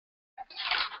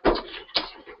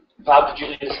Bob, could you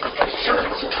lead us in the pledge? Sure.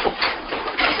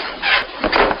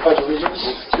 Pledge allegiance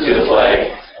to the flag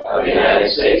of the United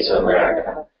States of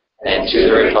America and to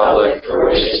the republic for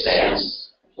which it stands,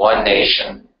 one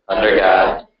nation, under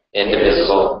God,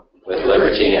 indivisible, with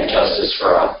liberty and justice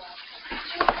for all.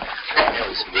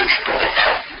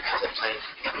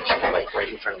 Right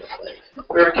in front of the flag.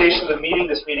 Verification of the meeting.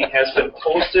 This meeting has been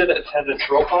posted. Attendance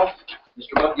roll call.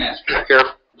 Mr. Buckmaster. Here.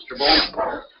 Mr.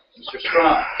 Bowman. Mr.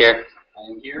 Strong. Here. I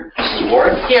am here. Mrs.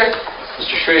 Ward. Here.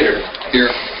 Mr. Schrader. Here.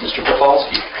 Mr.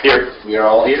 Popolski. Here. We are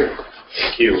all here.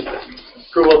 Thank you.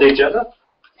 Approval of the agenda.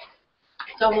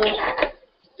 So moved.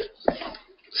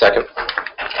 Second.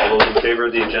 All those in favor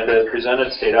of the agenda as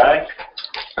presented, state aye.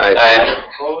 Aye. Aye.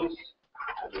 Opposed?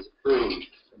 That is approved.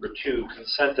 Number 2,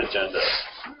 consent agenda.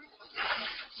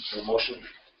 A motion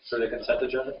for the consent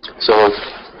agenda? So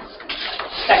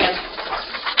Second.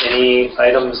 Any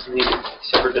items need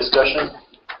separate discussion?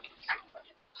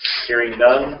 Hearing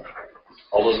none.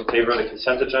 All those in favor of the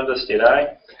consent agenda, state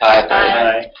aye. Aye.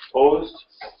 Aye. Opposed?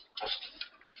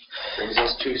 Brings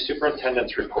us to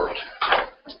superintendent's report.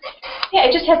 Yeah,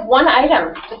 I just have one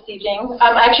item this evening.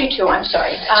 Actually, two, I'm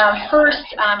sorry. First,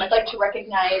 I'd like to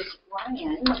recognize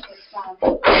Ryan.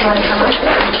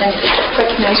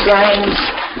 Recognize Ryan's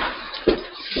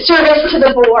service to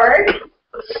the board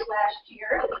last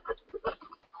year.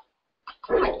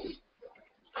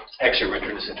 Actually, we're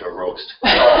turning this into a roast.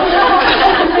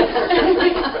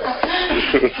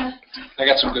 I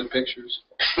got some good pictures.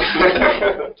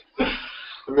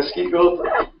 The Muskego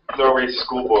Norway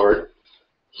School Board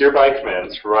hereby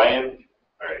commends Ryan,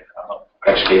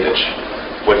 Meskevich,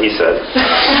 what he said,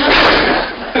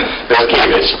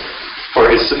 Meskevich, for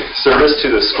his service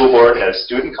to the school board as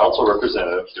student council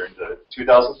representative during the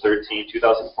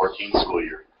 2013-2014 school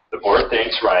year. The board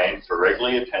thanks Ryan for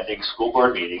regularly attending school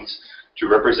board meetings to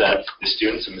represent the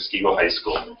students of Muskego High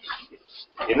School.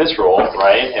 In this role,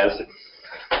 Ryan has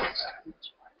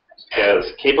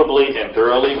capably and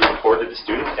thoroughly reported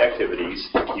student activities,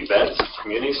 events,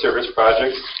 community service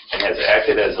projects, and has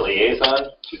acted as a liaison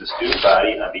to the student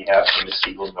body on behalf of the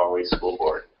Muskego Norway School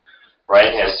Board.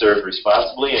 Ryan has served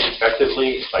responsibly and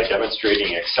effectively by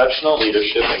demonstrating exceptional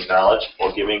leadership and knowledge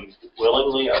while giving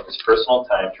willingly of his personal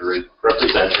time to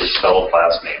represent his fellow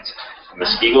classmates. The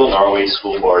Muskego Norway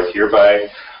School Board hereby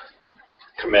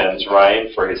commends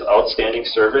Ryan for his outstanding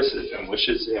service and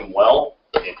wishes him well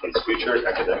in his future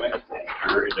academic and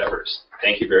career endeavors.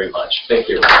 Thank you very much. Thank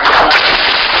you.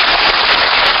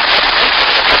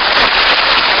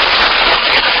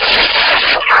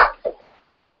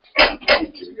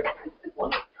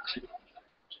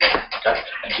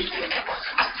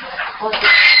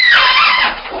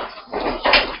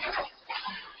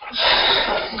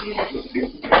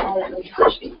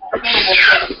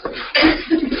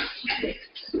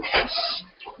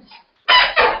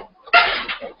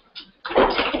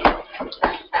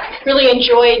 Really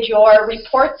enjoyed your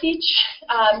reports each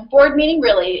board meeting.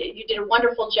 Really, you did a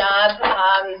wonderful job.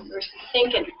 You were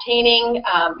succinct, entertaining,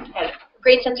 had a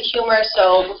great sense of humor,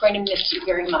 so we're going to miss you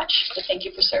very much. So thank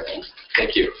you for serving.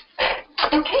 Thank you.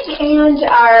 Okay, and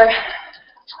our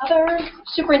other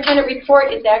superintendent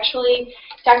report is actually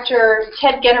Dr.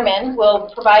 Ted Getterman will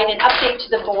provide an update to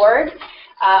the board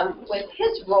with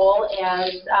his role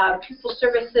as pupil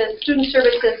services, student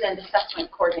services, and assessment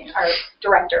coordinator, our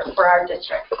director for our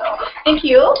district. So, thank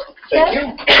you. Thank you.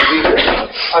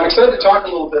 I'm excited to talk a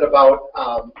little bit about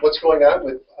what's going on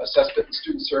with assessment and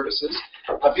student services.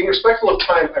 Being respectful of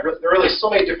time, there are really so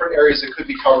many different areas that could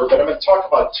be covered, but I'm going to talk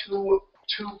about two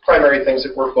primary things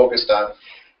that we're focused on.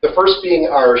 The first being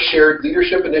our shared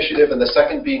leadership initiative, and the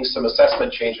second being some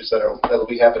assessment changes that will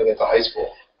be happening at the high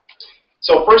school.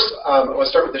 So first, I want to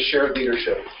start with the shared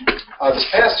leadership. This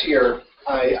past year,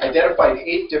 I identified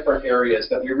 8 different areas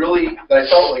that I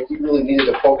felt like we really needed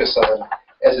to focus on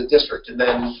as a district, and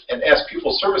ask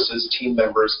pupil services team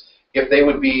members if they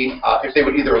would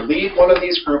either lead one of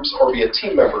these groups or be a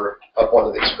team member of one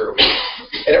of these groups.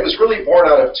 And it was really born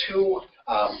out of two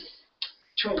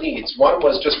needs. One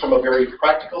was just from a very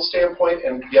practical standpoint,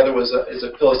 and the other is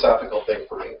a philosophical thing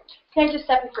for me. Can I just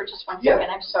step in for just one Yeah.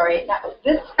 second? I'm sorry. Now,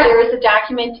 there is a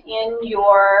document in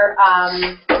your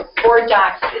board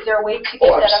docs. Is there a way to get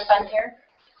that up on here?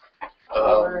 I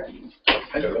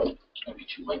don't know. It'd be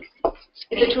too lengthy.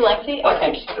 Is it too lengthy? I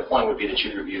Okay. think the point would be that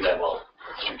you review that well.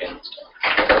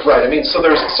 Right. I mean, so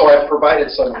I've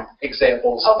provided some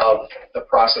examples of the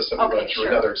process that we went through.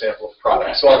 Sure. Another example of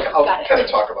product. So I'll kind of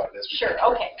talk about it as we go. Sure.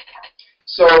 Okay.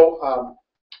 So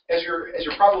as you're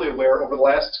probably aware, over the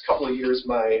last couple of years,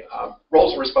 my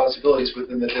roles and responsibilities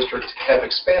within the district have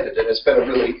expanded, and it's been a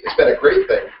great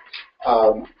thing.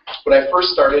 But When I first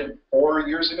started 4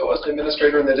 years ago as an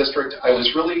administrator in the district, I was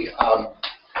really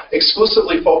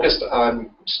exclusively focused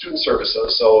on student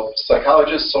services, so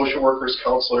psychologists, social workers,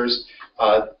 counselors,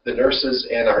 the nurses,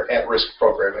 and our at-risk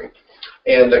programming.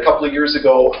 And a couple of years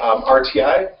ago,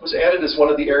 RTI was added as one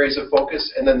of the areas of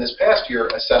focus, and then this past year,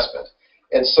 assessment.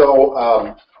 And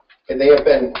so, and they have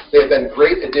been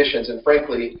great additions, and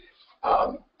frankly,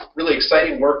 really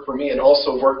exciting work for me, and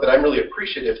also work that I'm really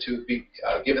appreciative to be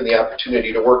given the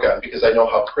opportunity to work on, because I know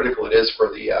how critical it is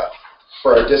for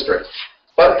our district.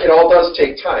 But it all does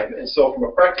take time, and so from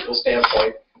a practical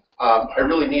standpoint, I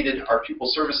really needed our pupil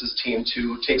services team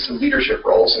to take some leadership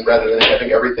roles, and rather than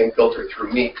having everything filtered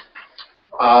through me.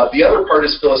 The other part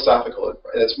is philosophical,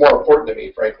 and it's more important to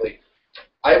me, frankly.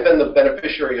 I've been the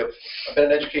beneficiary I've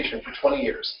been in education for 20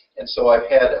 years, and so I've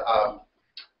had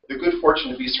the good fortune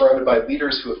to be surrounded by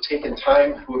leaders who have taken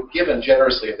time, who have given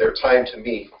generously of their time to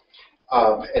me,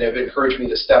 and have encouraged me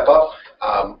to step up,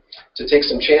 to take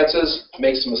some chances,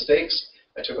 make some mistakes.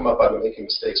 I took them up on the making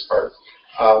mistakes part,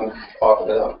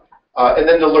 often enough, and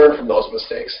then to learn from those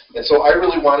mistakes. And so I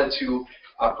really wanted to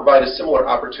provide a similar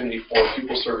opportunity for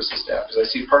pupil services staff, because I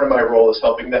see part of my role is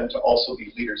helping them to also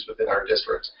be leaders within our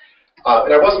district.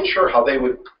 And I wasn't sure how they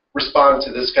would respond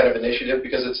to this kind of initiative,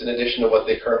 because it's in addition to what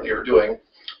they currently are doing.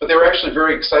 But they were actually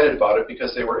very excited about it,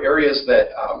 because they were areas that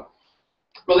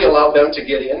really allowed them to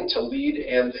get in, to lead,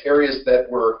 and areas that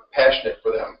were passionate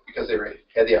for them, because they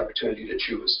had the opportunity to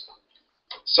choose.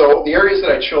 So the areas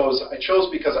that I chose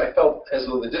because I felt as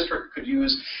though the district could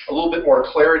use a little bit more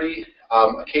clarity,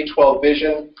 a K-12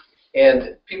 vision,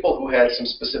 and people who had some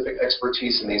specific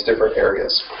expertise in these different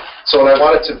areas. So I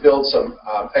wanted to build some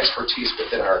expertise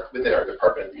within our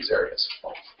department in these areas.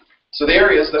 So the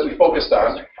areas that we focused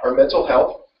on are mental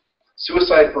health,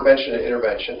 suicide prevention and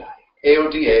intervention,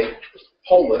 AODA,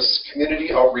 homeless,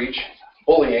 community outreach,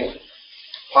 bullying,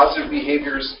 positive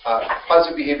behavior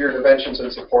interventions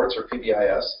and supports, or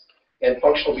PBIS, and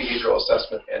functional behavioral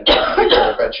assessment and behavior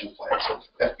intervention plans, so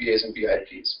FBAs and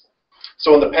BIPs.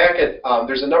 So in the packet,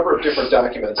 there's a number of different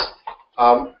documents.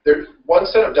 One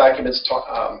set of documents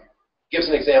gives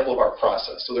an example of our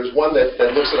process. So there's one that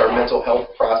looks at our mental health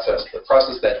process, the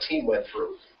process that team went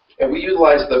through. And we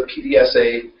utilize the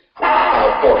PDSA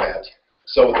format.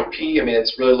 So the P, I mean,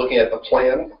 it's really looking at the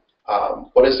plan.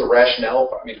 What is the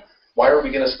rationale? I mean, why are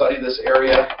we going to study this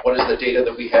area? What is the data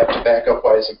that we have to back up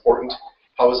why it's important?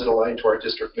 How is it aligned to our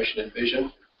district mission and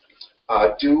vision?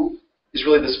 Do is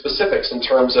really the specifics in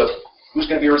terms of who's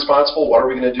going to be responsible, what are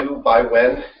we going to do, by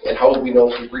when, and how will we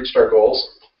know if we've reached our goals.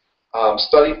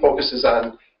 Study focuses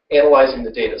on analyzing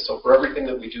the data. So for everything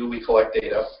that we do, we collect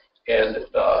data. And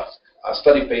the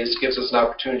study phase gives us an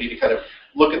opportunity to kind of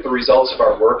look at the results of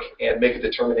our work and make a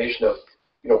determination of,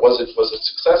 was it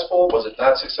successful? Was it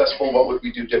not successful? What would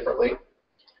we do differently?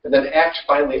 And then ACT,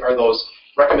 finally, are those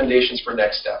recommendations for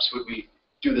next steps. Would we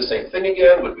do the same thing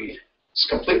again? Would we just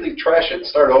completely trash it and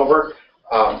start over?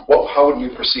 How would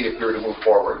we proceed if we were to move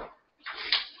forward?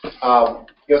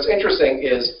 What's interesting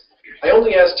is I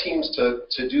only asked teams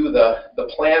to do the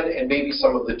plan and maybe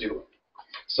some of the do.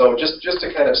 So just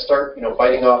to kind of start,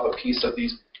 biting off a piece of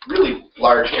these really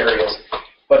large areas.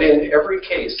 But in every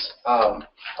case,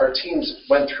 our teams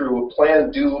went through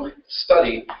plan, do,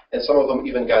 study, and some of them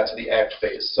even got to the ACT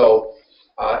phase. So,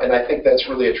 and I think that's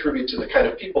really a tribute to the kind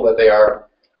of people that they are.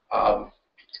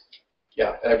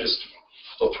 Yeah, and I'm just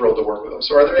so thrilled to work with them.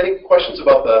 So are there any questions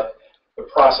about the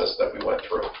process that we went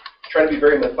through? Try to be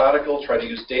very methodical, try to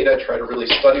use data, try to really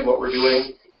study what we're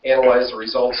doing, analyze the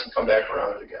results, and come back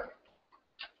around it again.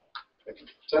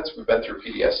 Since we've been through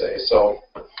PDSA. So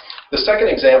the second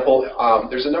example,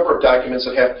 there's a number of documents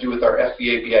that have to do with our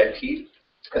FBA BIP.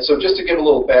 And so just to give a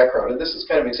little background, and this is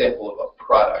kind of an example of a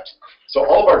product. So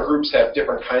all of our groups have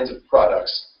different kinds of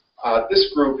products.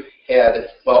 This group had,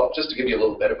 well, just to give you a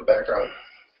little bit of a background,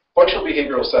 functional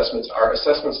behavioral assessments are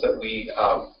assessments that we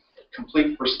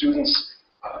complete for students,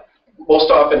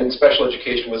 most often in special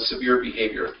education with severe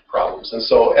behavior problems. And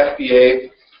so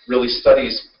FBA really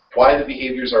studies why the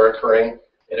behaviors are occurring,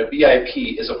 and a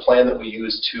BIP is a plan that we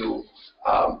use to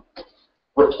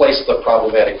replace the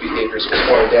problematic behaviors with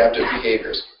more adaptive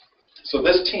behaviors. So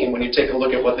this team, when you take a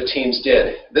look at what the teams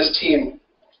did, this team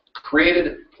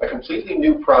created a completely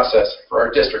new process for our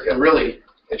district, and really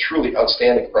a truly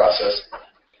outstanding process.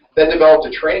 Then developed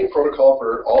a training protocol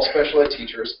for all special ed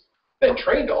teachers, then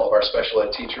trained all of our special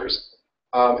ed teachers,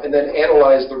 and then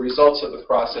analyzed the results of the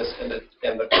process and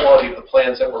the quality of the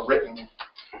plans that were written,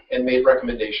 and made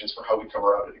recommendations for how we come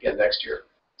around it again next year.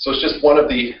 So it's just one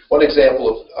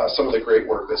example of some of the great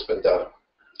work that's been done.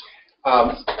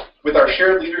 With our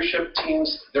shared leadership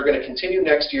teams, they're going to continue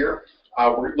next year.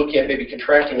 We're looking at maybe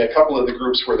contracting a couple of the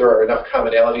groups where there are enough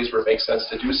commonalities where it makes sense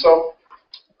to do so.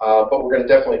 But we're going to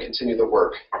definitely continue the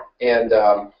work. And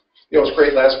it was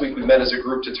great last week. We met as a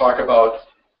group to talk about,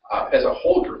 as a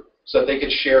whole group, so that they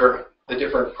could share the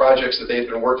different projects that they've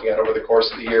been working on over the course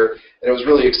of the year. And it was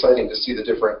really exciting to see the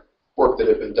different work that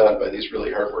had been done by these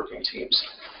really hardworking teams.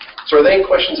 So are there any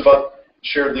questions about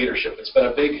shared leadership? It's been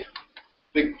a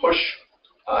big push,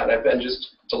 and I've been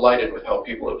just delighted with how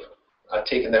people have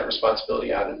taken that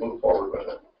responsibility on and moved forward with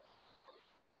it.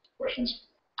 Questions?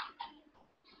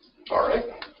 All right.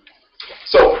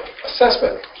 So,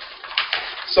 assessment.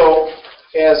 So,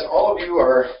 as all of you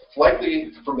are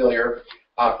likely familiar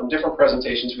from different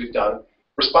presentations we've done,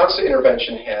 response to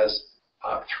intervention has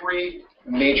 3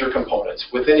 major components.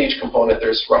 Within each component,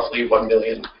 there's roughly 1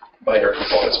 million minor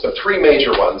components, but 3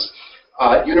 major ones.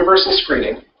 Universal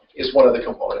screening is one of the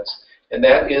components, and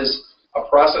that is a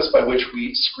process by which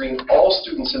we screen all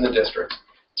students in the district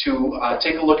to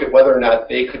take a look at whether or not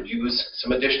they could use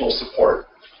some additional support.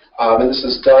 And this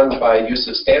is done by use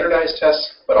of standardized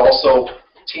tests, but also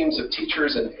teams of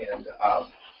teachers and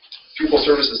pupil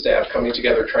services staff coming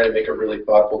together trying to make a really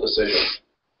thoughtful decision.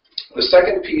 The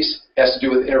second piece has to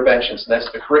do with interventions, and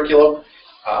that's the curriculum,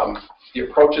 the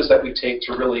approaches that we take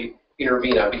to really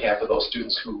intervene on behalf of those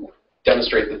students who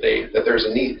demonstrate that there's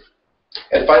a need.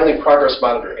 And finally, progress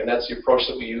monitoring, and that's the approach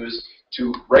that we use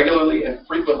to regularly and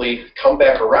frequently come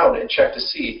back around and check to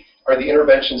see, are the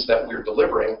interventions that we're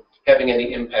delivering having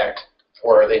any impact,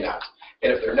 or are they not?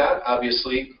 And if they're not,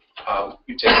 obviously,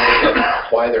 you take a look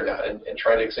at why they're not and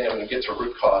try to examine and get to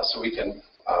root cause so we can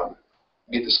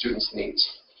meet the students' needs.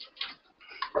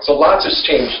 So lots has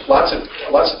changed. Lots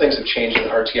of things have changed in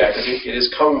RTI because it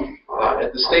has come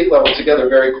at the state level together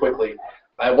very quickly.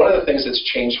 One of the things that's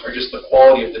changed are just the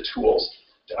quality of the tools.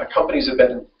 Companies have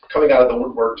been coming out of the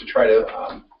woodwork to try to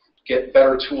get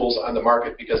better tools on the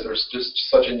market because there's just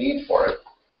such a need for it.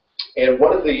 And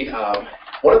one of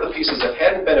the pieces that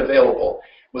hadn't been available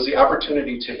was the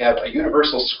opportunity to have a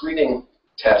universal screening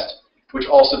test, which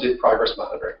also did progress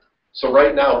monitoring. So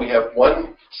right now we have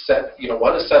one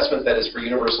assessment that is for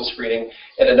universal screening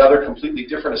and another completely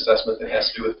different assessment that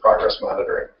has to do with progress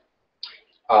monitoring.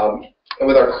 And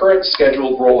with our current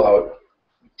scheduled rollout,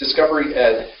 Discovery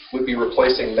Ed would be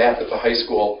replacing math at the high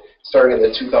school starting in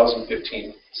the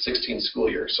 2015-16 school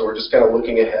year. So we're just kind of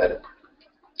looking ahead.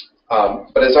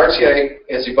 But as RTI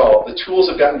has evolved, the tools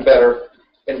have gotten better,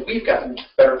 and we've gotten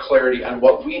better clarity on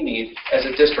what we need as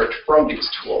a district from these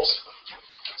tools.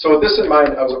 So with this in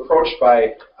mind, I was approached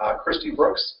by Christy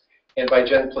Brooks and by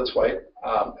Jen Plitzwhite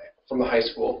from the high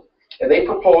school, and they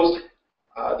proposed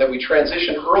that we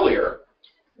transition earlier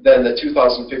than the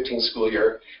 2015 school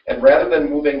year, and rather than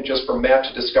moving just from math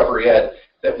to Discovery Ed,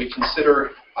 that we consider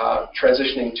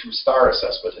transitioning to STAR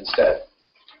assessment instead.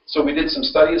 So we did some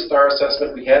study of STAR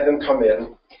assessment, we had them come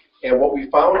in, and what we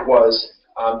found was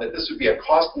that this would be a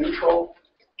cost-neutral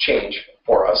change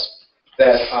for us,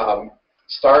 that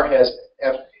STAR has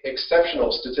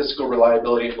exceptional statistical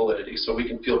reliability and validity, so we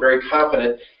can feel very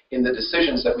confident in the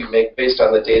decisions that we make based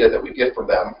on the data that we get from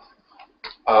them.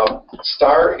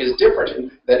 STAR is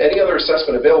different than any other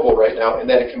assessment available right now in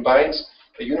that it combines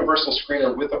a universal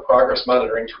screener with a progress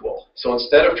monitoring tool. So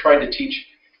instead of trying to teach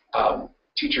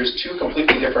teachers 2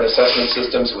 completely different assessment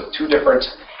systems with 2 different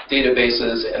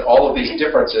databases and all of these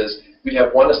differences, we'd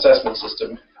have one assessment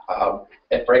system,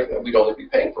 and frankly, we'd only be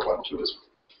paying for one too.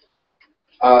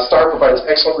 STAR provides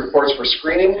excellent reports for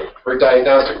screening, for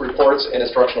diagnostic reports, and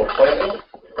instructional planning.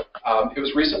 It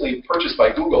was recently purchased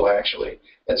by Google, actually,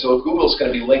 and so Google's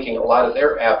going to be linking a lot of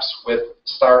their apps with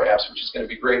STAR apps, which is going to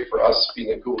be great for us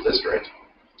being a Google district.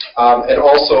 And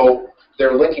also,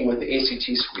 they're linking with the ACT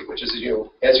suite, which is,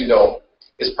 as you know,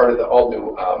 is part of the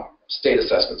all-new state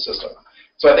assessment system.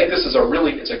 So I think this is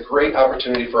it's a great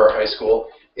opportunity for our high school.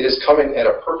 It is coming at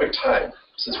a perfect time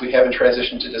since we haven't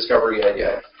transitioned to Discovery Ed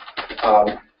yet.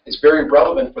 It's very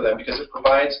relevant for them because it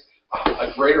provides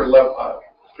a greater amount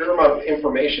of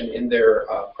information in their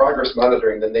progress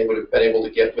monitoring than they would have been able to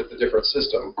get with the different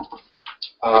system.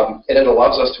 And it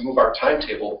allows us to move our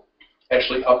timetable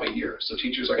actually up a year. So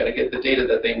teachers are going to get the data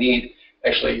that they need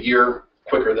actually a year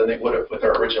quicker than they would have with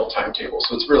our original timetable.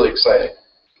 So it's really exciting.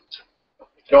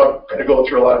 I know I'm kind of going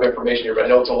through a lot of information here, but I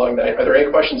know it's a long night. Are there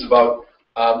any questions about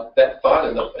that thought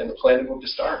and the plan to move to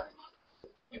STAR?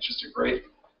 It's just a great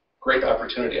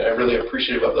opportunity, and I really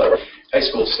appreciate of the high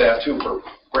school staff too for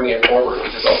bringing it forward,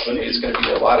 because ultimately it's going to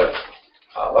be a lot of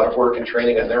work and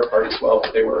training on their part as well.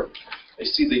 But they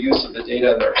see the use of the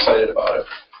data and they're excited about it.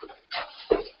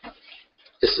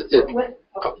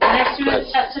 The next student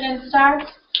tested in STAR?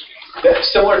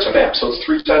 That's similar to MAP, so it's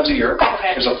 3 times a year.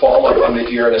 Okay. There's a fall, a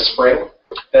mid-year, and a spring.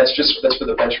 That's for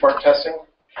the benchmark testing.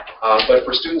 But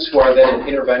for students who are then in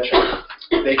intervention,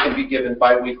 they can be given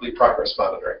biweekly progress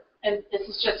monitoring. And this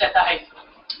is just at the high school?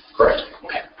 Correct.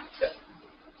 Okay. Yeah.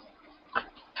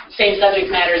 Same subject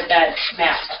matters that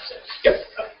math tested? Yep.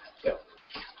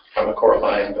 Yep. Core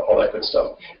line, all that good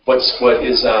stuff. What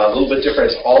is a little bit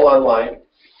different is all online,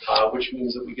 which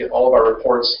means that we get all of our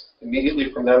reports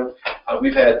immediately from them.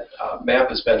 We've had, MAP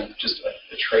has been just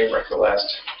a train wreck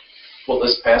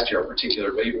this past year in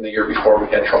particular, but even the year before we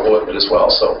had trouble with it as well.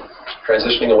 So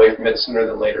transitioning away from it sooner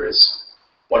than later is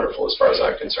wonderful as far as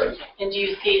I'm concerned. And do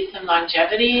you see some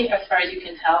longevity as far as you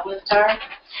can tell with STAR?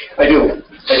 I do.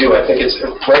 I think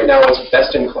right now it's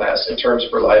best in class in terms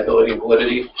of reliability and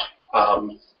validity.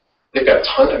 They've got a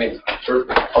ton, they're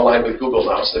aligned with Google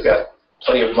now, so they've got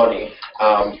plenty of money.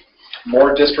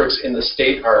 More districts in the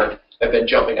state have been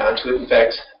jumping onto it. In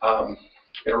fact,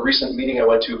 in a recent meeting I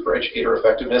went to for educator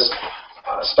effectiveness,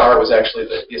 STAR was actually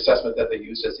the assessment that they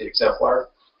used as the exemplar.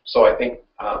 So I think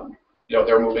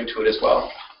they're moving to it as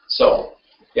well. So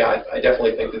yeah, I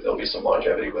definitely think that there'll be some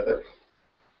longevity with it.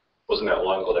 Wasn't that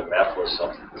long ago that MAP was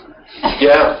something?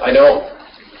 Yeah, I know.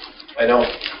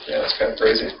 Yeah, it's kind of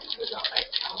crazy.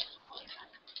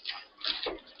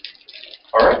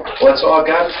 All right, well, that's all I've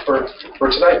got for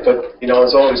tonight. But,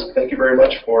 as always, thank you very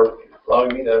much for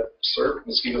allowing me to serve.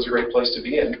 Muskego's a great place to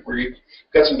be, and we've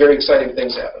got some very exciting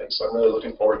things happening. So I'm really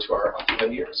looking forward to our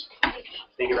upcoming years.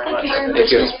 Thank you very much.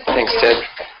 Thank you. Thanks, Ted.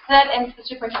 That ends the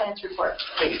superintendent's report.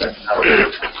 Thank you.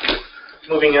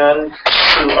 Moving on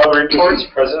to other reports,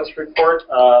 President's report.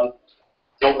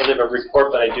 Don't really have a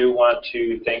report, but I do want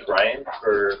to thank Ryan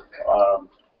for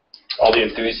all the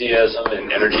enthusiasm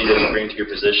and energy that you bring to your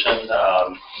position.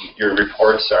 Your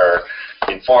reports are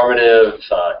informative,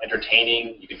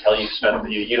 entertaining. You can tell you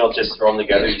don't just throw them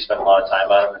together, you spend a lot of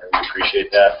time on them, and we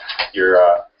appreciate that. Your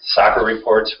soccer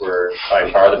reports were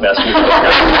by far the best we've ever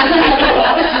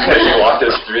had. You walked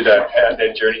us through that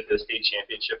journey to the state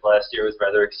championship last year. It was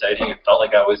rather exciting. It felt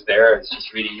like I was there. It's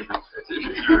just reading your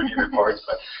reports,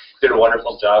 but you did a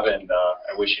wonderful job, and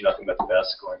I wish you nothing but the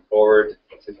best going forward.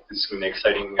 This is going to be an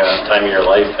exciting time in your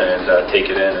life, and take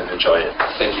it in and enjoy it.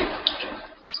 Thank you.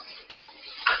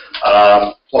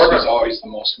 Laura's always the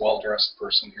most well-dressed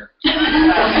person here.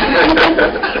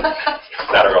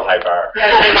 Not a real high bar.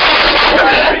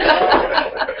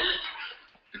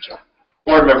 Good job.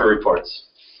 Board member reports.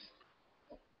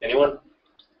 Anyone?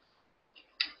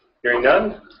 Hearing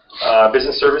none.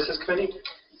 Business Services Committee?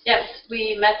 Yes,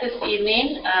 we met this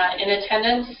evening. In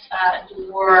attendance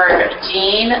were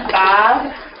Jean,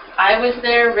 Bob, I was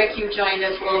there, Rick, you joined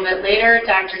us a little bit later,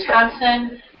 Dr.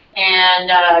 Thompson, and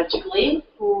Julie,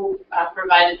 who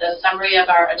provided the summary of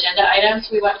our agenda items.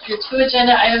 We went through 2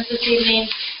 agenda items this evening.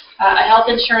 A health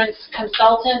insurance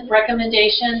consultant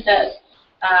recommendation that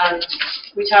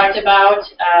we talked about.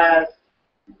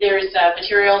 There's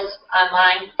materials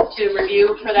online to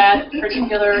review for that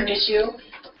particular issue.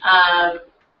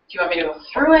 Do you want me to go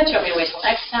through it? Do you want me to wait till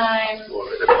next time?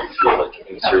 Whatever you feel like.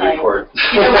 It's your report.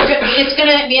 It's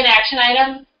going to be an action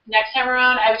item next time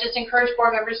around. I would just encourage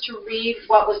board members to read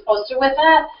what was posted with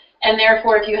that. And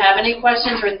therefore, if you have any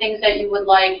questions or things that you would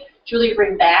like Julie to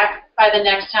bring back by the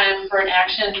next time for an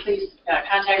action, please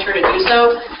contact her to do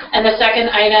so. And the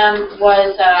second item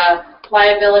was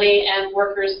liability and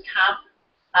workers' comp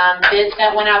bids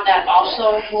that went out. That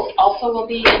also will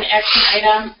be an action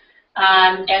item.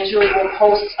 And Julie will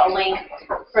post a link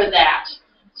for that.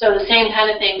 So the same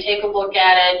kind of thing, take a look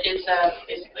at it. It's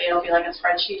basically, it'll be like a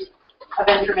spreadsheet of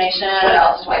information.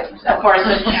 Of course,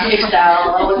 with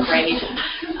Excel, it'll look great.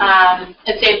 And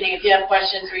same thing, if you have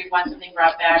questions or you want something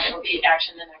brought back, it'll be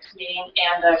action the next meeting.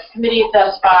 And the committee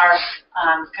thus far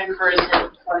concurs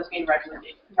in what is being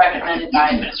recommended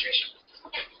by administration.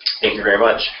 Thank you very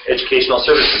much. Educational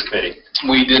Services Committee.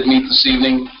 We did meet this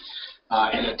evening.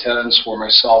 In attendance were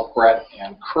myself, Brett,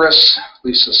 and Chris,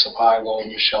 Lisa Sapago,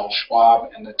 Michelle Schwab,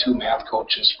 and the 2 math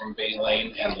coaches from Bay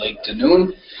Lane and Lake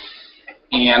Danoon.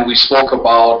 And we spoke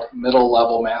about middle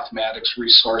level mathematics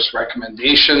resource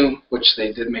recommendation, which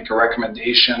they did make a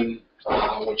recommendation,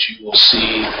 which you will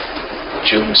see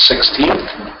June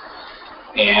 16th.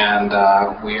 And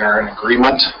we are in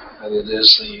agreement that it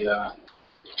is the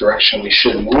direction we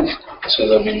should move. So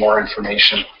there'll be more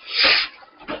information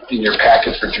in your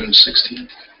packet for June 16th.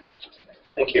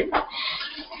 Thank you.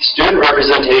 Student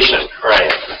representation,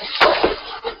 right.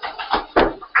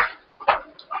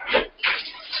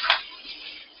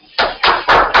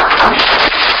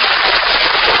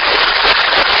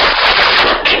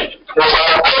 First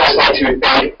off, I just want to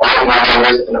thank all of my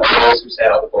members and all those who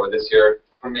sat on the board this year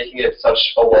for making it such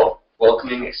a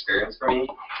eye-opening experience for me.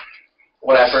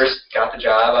 When I first got the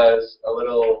job, I was a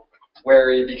little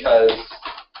wary because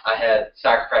I had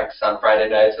soccer practice on Friday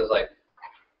nights.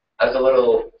 I was a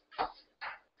little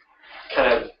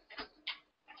kind of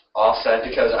offset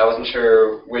because I wasn't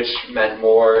sure which meant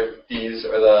more, these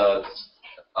or the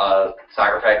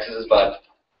soccer practices, but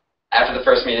after the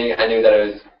first meeting, I knew that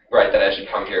it was right that I should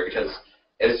come here because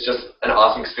it's just an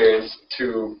awesome experience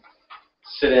to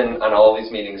sit in on all of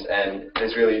these meetings, and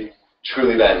it's really,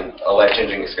 truly been a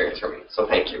life-changing experience for me, so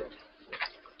thank you.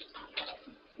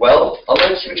 Well,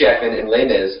 unlike Hugh Jackman in Les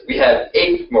Mis, we have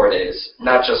 8 more days,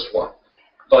 not just 1.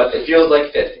 But it feels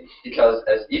like 50, because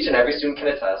as each and every student can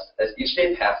attest, as each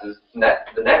day passes,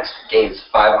 the next gains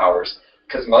 5 hours,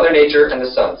 because Mother Nature and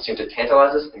the sun seem to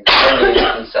tantalize us and call our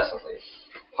names incessantly.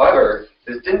 However,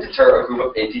 this didn't deter a group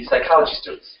of AP Psychology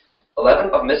students.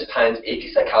 11 of Miss Pine's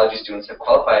AP Psychology students have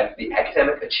qualified for the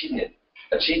Academic Achievement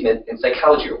in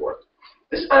Psychology Award.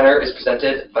 This honor is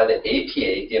presented by the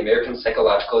APA, the American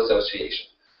Psychological Association,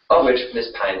 of which Miss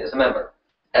Pine is a member.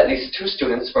 At least 2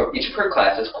 students from each of her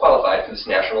classes qualified for this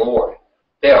national award.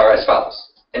 They are as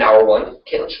follows. In Hour 1,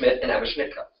 Caitlin Schmidt and Emma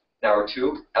Schnitka. In Hour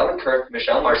 2, Ellen Kirk,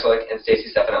 Michelle Marszalek, and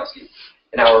Stacy Stefanowski.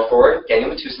 In Hour 4,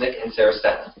 Daniel Matusnik and Sarah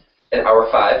Stenna. In Hour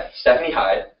 5, Stephanie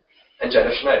Hyde and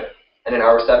Jenna Schneider. And in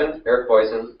Hour 7, Eric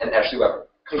Boysen and Ashley Weber.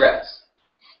 Congrats.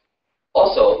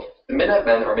 Also, the Midnight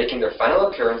Men are making their final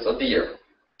appearance of the year.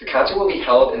 The concert will be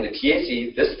held in the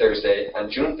PAC this Thursday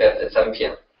on June 5th at 7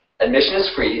 p.m. Admission is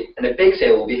free, and a bake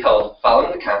sale will be held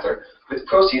following the concert, with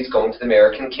proceeds going to the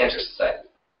American Cancer Society.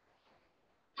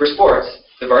 For sports,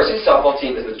 the varsity softball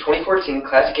team is the 2014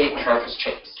 Classic 8 Conference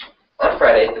champs. On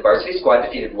Friday, the varsity squad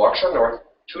defeated Waukesha North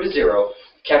 2-0 to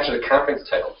capture the conference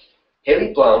title.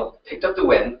 Haley Blount picked up the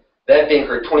win, that being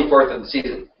her 24th of the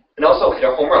season, and also hit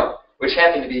a home run, which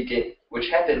happened to be the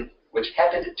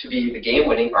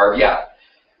game-winning RBI.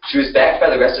 She was backed by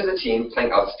the rest of the team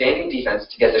playing outstanding defense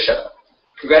to get the shutout.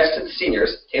 Congrats to the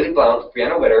seniors, Haley Blount,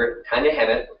 Brianna Witter, Tanya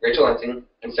Hammett, Rachel Ensing,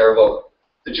 and Sarah Vogel.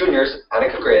 The juniors,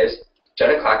 Annika Graves,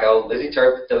 Jenna Klockow, Lizzie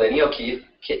Turp, Delaney O'Keefe,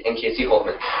 and Casey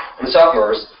Holtman. And the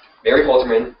sophomores, Mary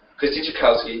Holterman, Christy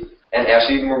Chakowski, and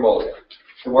Ashley Mermolia.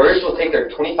 The Warriors will take their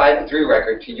 25-3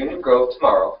 record to Union Grove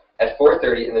tomorrow at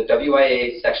 4:30 in the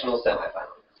WIA sectional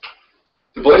semifinal.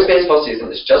 The boys' baseball season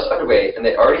is just underway, and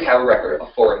they already have a record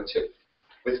of 4-2,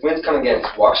 with wins coming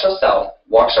against Waukesha South,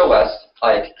 Waukesha West,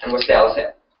 Ike, and West Dallas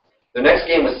Hale. The next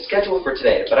game was scheduled for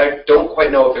today, but I don't quite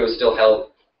know if it was still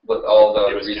held with all the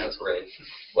reasons raised.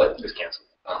 What? It was canceled.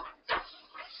 Oh.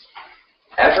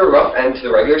 After a rough end to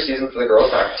the regular season for the girls'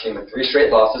 soccer team with 3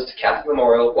 straight losses to Catholic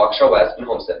Memorial, Waukesha West, and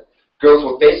Homestead, girls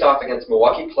will face off against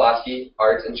Milwaukee, Pulaski,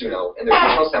 Arts, and Juneau in their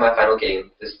regional semifinal game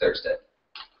this Thursday.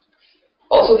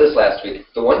 Also this last week,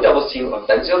 the one doubles team of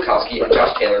Ben Zielkowski and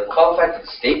Josh Taylor qualified for the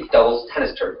state doubles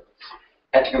tennis tournament.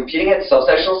 After competing at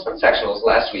sub-sectionals and sectionals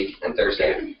last week and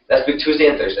Tuesday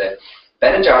and Thursday,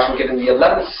 Ben and Josh were given the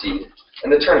 11th seed in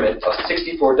the tournament of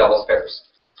 64 doubles pairs.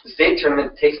 The state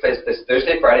tournament takes place this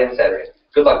Thursday, Friday, and Saturday.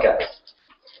 Good luck, guys.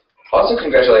 Also,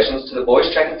 congratulations to the boys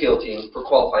track and field team for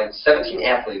qualifying 17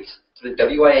 athletes to the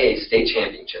WIA state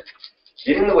championship.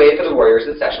 Leading the way for the Warriors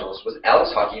at sectionals was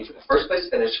Alex Hockey for the first place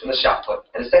finish in the shot put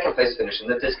and a second place finish in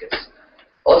the discus.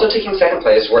 Also taking second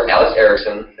place were Alex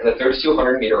Erickson in the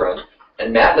 3,200 meter run,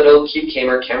 and Matt Little, Keith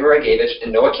Kamer, Cameron Ragavich,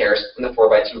 and Noah Karras in the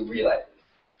 4x2 relay.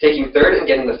 Taking third and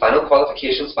getting the final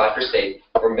qualification spot for state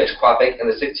were Mitch Kwapik in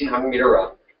the 1,600 meter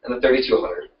run and the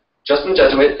 3,200, Justin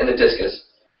Jesuit in the discus,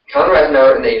 Colin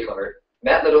Rasenauer in the 800,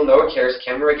 Matt Little, Noah Karras,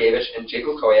 Cameron Ragavich, and Jake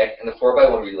Koyak in the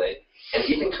 4x1 relay, and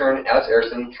Ethan Kern, Alex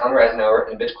Erickson, Colin Rasenauer,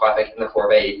 and Mitch Kwapik in the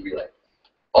 4x8 relay.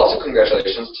 Also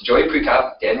congratulations to Joey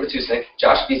Prekop, Dan Matusnik,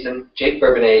 Josh Beeson, Jake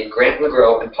Bourbonnais, Grant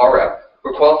LeGros, and Paul Rapp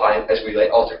were qualifying as relay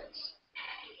alternates.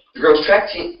 The girls' track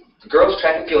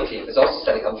and field team is also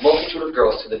sending a multitude of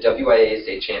girls to the WIA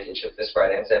state championship this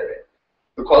Friday and Saturday.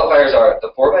 The qualifiers are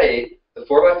the 4x8, the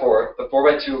 4x4, the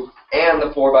 4x2, and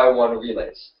the 4x1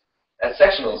 relays. At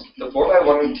sectionals, the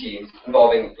 4x1 team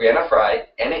involving Brianna Fry,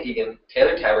 Anna Egan,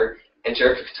 Taylor Tabbert, and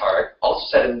Jerica Katarik also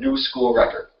set a new school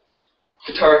record.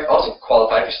 Katarik also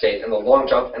qualified for state in the long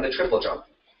jump and the triple jump.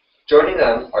 Joining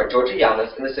them are Georgia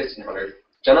Yanis in the 1,600,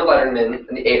 Jenna Letterman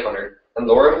in the 800, and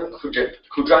Laura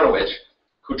Kudranowicz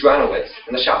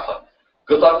in the shot put.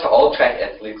 Good luck to all track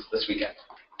athletes this weekend.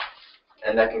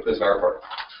 And that concludes my report.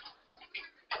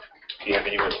 Do you have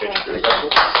anyone to introduce the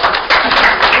questions?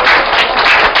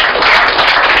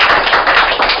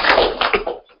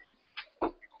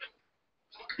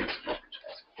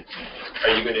 Are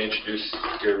you going to introduce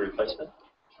your replacement?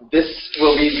 This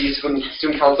will be the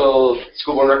Student Council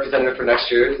School Board Representative for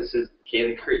next year. This is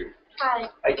Kaylee Creed. Hi.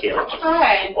 Hi, Caleb.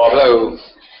 Hi. Welcome. Hello.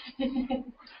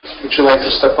 Would you like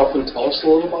to step up and tell us a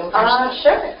little about yourself?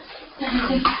 Sure.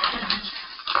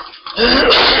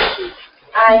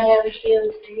 I am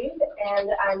Caleb Reed,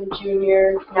 and I'm a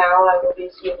junior now. I will be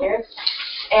a senior.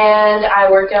 And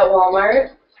I work at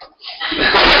Walmart.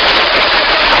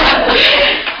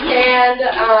 And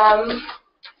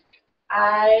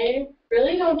I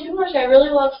really don't do much. I really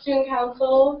love student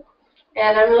council,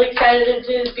 and I'm really excited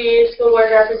to be a school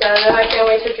board representative. I can't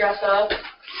wait to dress up.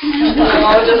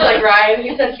 Just like Ryan,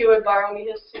 he said he would borrow me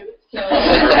his suit. So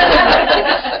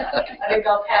I think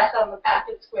I'll pass on the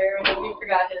pocket square, and he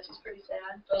forgot his. It's pretty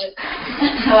sad, but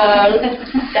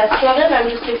that's about it. I'm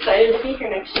just excited to be here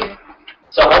next year.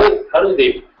 So how do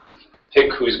they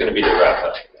pick who's going to be the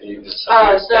rep? You just So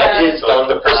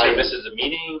the person who misses a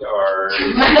meeting, or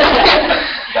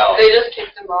No. they just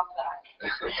kicked him off that.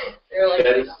 They were like,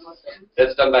 That is- "Don't listen."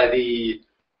 That's done by the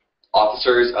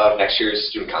officers of next year's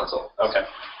student council. okay.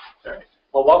 All right.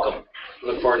 Well, welcome.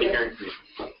 Look forward to hearing from you.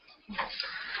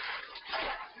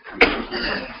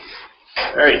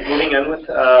 All right, moving on with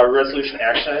resolution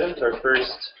action items. Our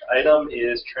first item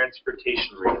is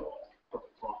transportation renewal.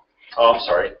 Oh, I'm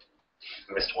sorry. I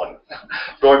missed one.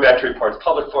 Going back to reports,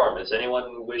 public forum. Does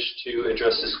anyone wish to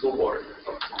address the school board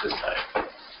this time?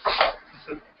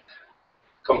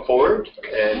 Come forward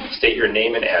and state your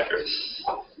name and address.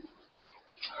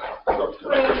 Go to the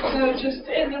microphone. So just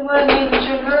anyone in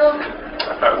general?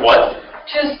 What?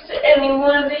 Just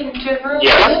anyone in general?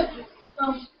 Yes.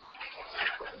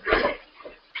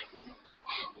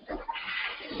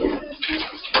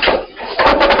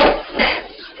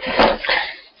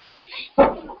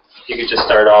 You could just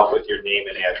start off with your name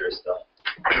and address, though.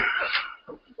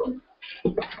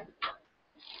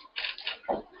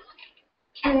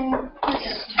 You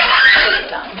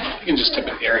can just tip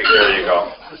it there. There you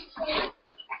go.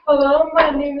 Hello,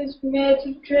 my name is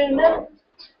Magic Trina.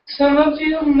 Some of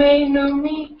you may know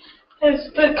me as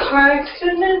the car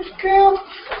accident girl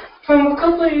from a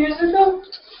couple of years ago.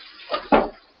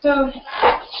 So,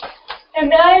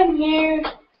 and I am here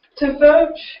to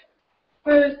vouch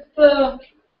for the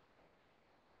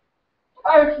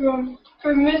art room,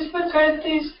 for Miss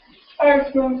McCarthy's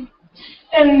art room.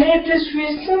 And it just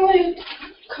recently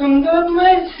come to my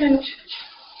attention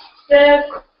that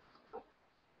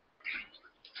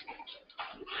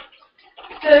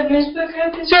Miss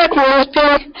McCarthy's art room is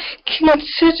being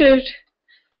considered.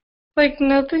 Like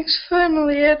nothing's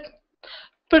final yet,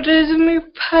 but it is a mere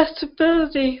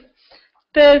possibility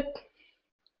that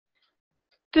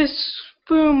this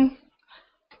room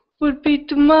would be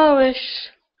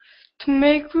demolished to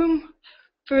make room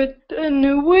for a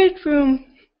new weight room,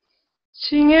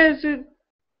 seeing as it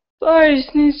always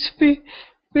needs to be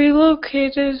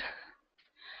relocated.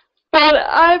 But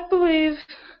I believe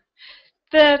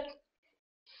that,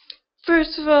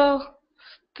 first of all,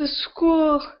 the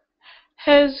school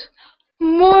has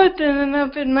more than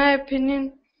enough, in my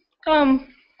opinion,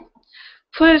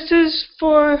 places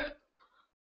for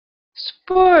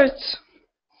sports,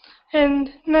 and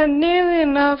not nearly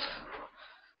enough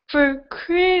for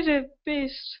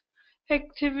creative-based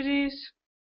activities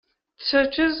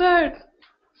such as art.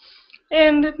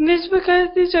 And Miss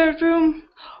McCarthy's art room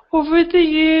over the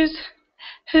years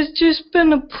has just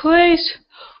been a place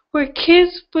where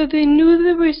kids, where they knew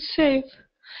they were safe.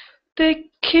 The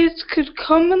kids could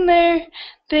come in there,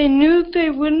 they knew they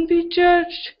wouldn't be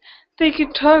judged, they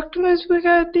could talk to Miss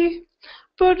McCarthy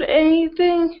about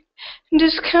anything, and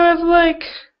just kind of like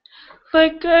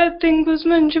I think was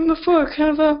mentioned before,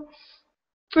 kind of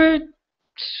for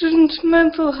students'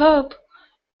 mental health,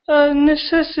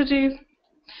 necessity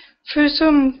for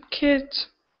some kids.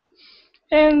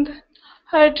 And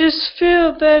I just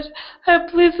feel that I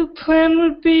believe the plan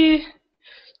would be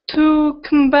to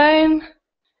combine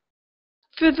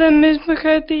for the Ms.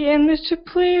 McCarthy and Mr.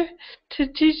 Player to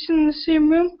teach in the same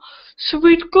room. So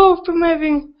we'd go from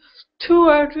having 2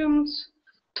 art rooms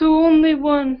to only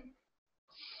 1.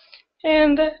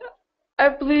 And I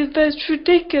believe that's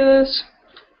ridiculous,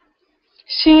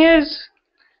 seeing as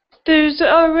there's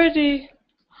already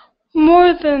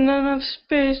more than enough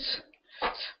space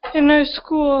in our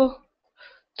school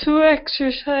to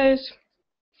exercise.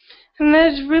 And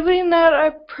that's really not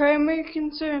our primary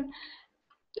concern.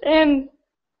 And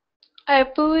I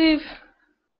believe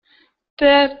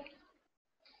that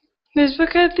Ms.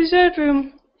 McCarthy's art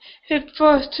room, it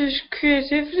fosters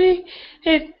creativity,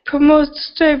 it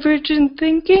promotes divergent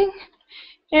thinking,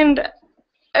 and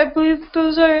I believe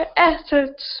those are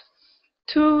assets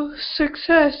to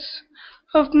success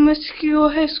of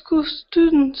Muskegon High School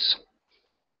students.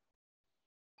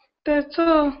 That's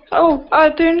all. Oh,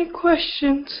 are there any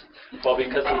questions? Well,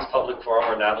 because of this public forum,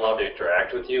 we're not allowed to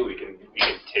interact with you. We can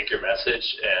take your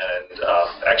message, and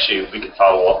actually, we can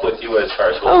follow up with you as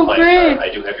far as what the plans great. are. I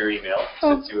do have your email,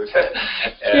 Oh. since you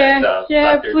and,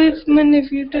 please, many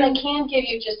of you But I do. can give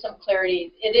you just some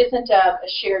clarity. It isn't a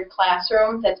shared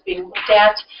classroom that's being looked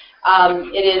at.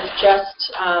 It is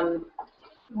just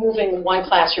moving one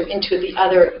classroom into the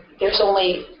other. There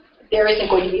isn't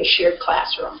going to be a shared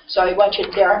classroom. So there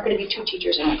aren't going to be two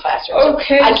teachers in one classroom. So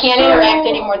Okay, I can't so- interact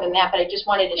any more than that, but I just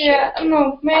wanted to share. Yeah,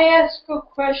 no, may I ask a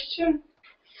question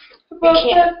about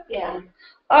You that? can't,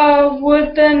 yeah.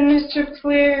 Would then Mr.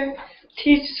 Clear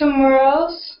teach somewhere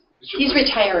else? He's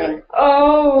retiring.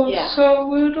 Oh, Yeah. so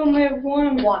we would only have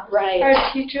one. Right. Our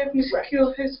teacher at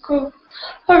Mosquito High School.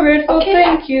 All right, well, Okay,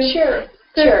 thank you. Sure.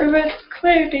 That Sure. provides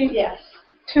clarity Yes.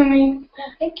 to me.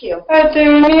 Thank you. Are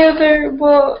there any other,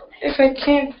 well, if I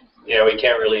can't, Yeah, we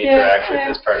can't really Yeah, interact with yeah.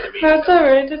 this part of the meeting. no, it's all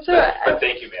right, it's all But right.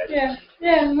 thank you, Maddie.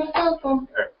 Yeah, no problem.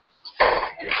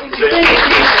 Is there-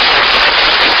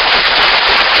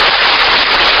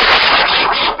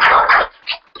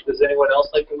 Does anyone else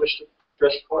like to wish to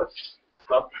address the board?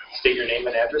 Well, state your name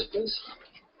and address, please.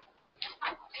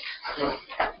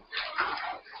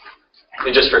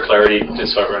 And just for clarity,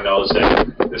 just so everyone knows that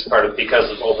this part of,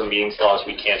 because of open meetings laws,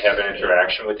 we can't have an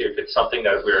interaction with you. If it's something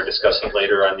that we're discussing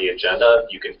later on the agenda,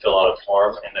 you can fill out a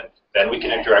form, and then we can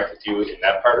interact with you in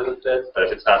that part of the bit. But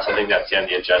if it's not something that's on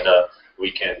the agenda,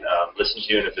 we can listen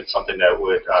to you, and if it's something that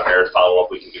would merit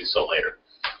follow-up, we can do so later.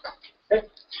 All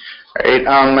right,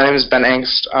 my name is Ben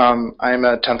Angst. I'm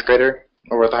a 10th grader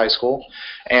over at the high school,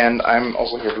 and I'm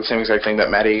also here for the same exact thing that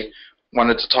Maddie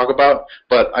wanted to talk about,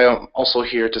 but I am also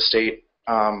here to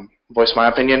voice my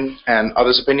opinion and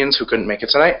others' opinions who couldn't make it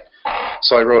tonight.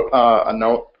 So I wrote a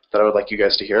note that I would like you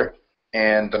guys to hear,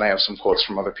 and then I have some quotes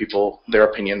from other people, their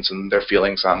opinions and their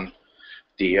feelings on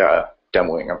the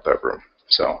demoing of the room.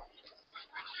 So,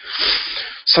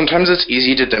 sometimes it's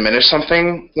easy to diminish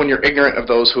something when you're ignorant of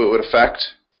those who it would affect,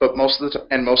 but most of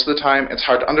the time it's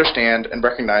hard to understand and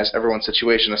recognize everyone's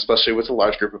situation, especially with a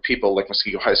large group of people like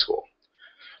Mosquito High School.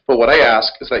 But what I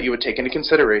ask is that you would take into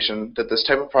consideration that this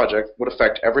type of project would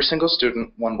affect every single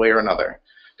student one way or another,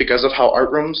 because of how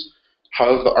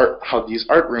these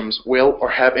art rooms will or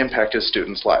have impacted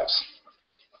students' lives.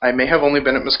 I may have only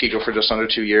been at Mosquito for just under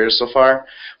 2 years so far,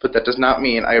 but that does not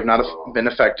mean I have not been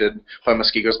affected by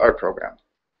Mosquito's art program.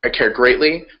 I care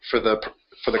greatly for the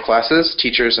classes,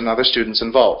 teachers, and other students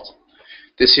involved.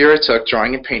 This year I took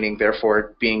drawing and painting,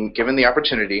 therefore being given the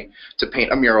opportunity to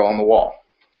paint a mural on the wall.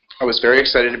 I was very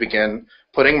excited to begin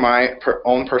putting my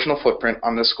own personal footprint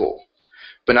on this school.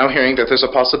 But now hearing that there's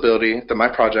a possibility that my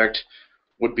project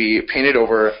would be painted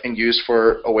over and used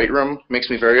for a weight room makes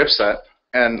me very upset,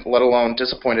 and let alone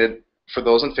disappointed for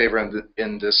those in favor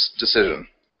in this decision.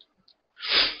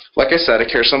 Like I said, I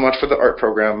care so much for the art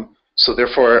program, so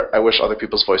therefore I wish other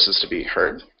people's voices to be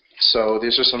heard. So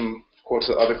these are some quotes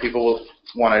that other people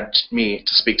wanted me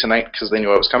to speak tonight because they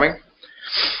knew I was coming.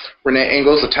 Renee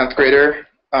Engels, a 10th grader,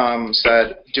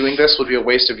 said, doing this would be a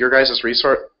waste of your guys'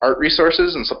 art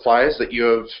resources and supplies that you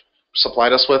have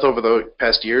supplied us with over the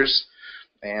past years,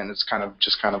 and it's kind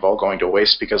of all going to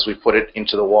waste because we put it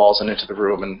into the walls and into the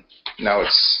room, and now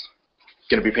it's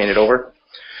going to be painted over.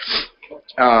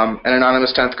 An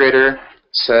anonymous 10th grader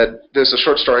said, there's a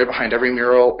short story behind every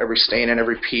mural, every stain, and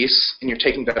every piece, and you're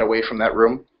taking that away from that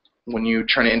room when you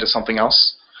turn it into something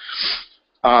else.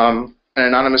 An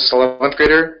anonymous 11th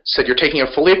grader said, you're taking a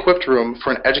fully equipped room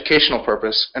for an educational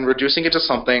purpose and reducing it to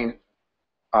something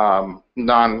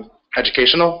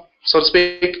non-educational, so to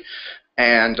speak,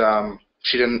 and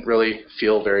she didn't really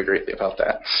feel very greatly about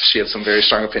that. She had some very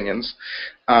strong opinions.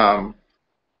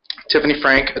 Tiffany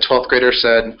Frank, a 12th grader,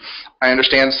 said, I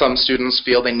understand some students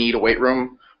feel they need a weight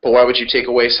room, but why would you take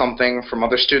away something from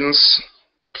other students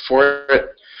for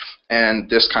it? And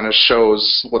this kind of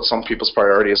shows what some people's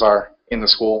priorities are in the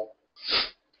school.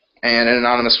 And an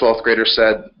anonymous 12th grader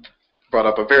brought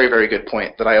up a very, very good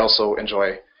point that I also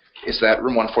enjoy, is that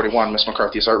room 141, Miss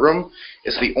McCarthy's art room,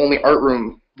 is the only art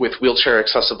room with wheelchair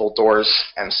accessible doors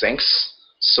and sinks.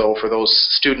 So for those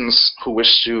students who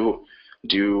wish to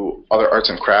do other arts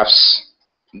and crafts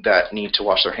that need to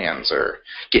wash their hands or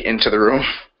get into the room,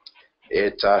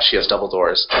 she has double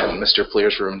doors, and Mr.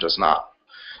 Pleer's room does not.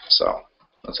 So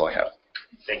that's all I have.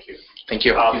 Thank you. Thank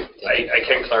you. I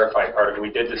can clarify part of it. We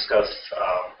did discuss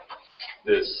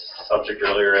this subject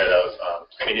earlier at a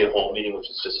committee of the whole meeting, which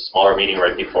is just a smaller meeting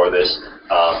right before this.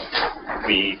 At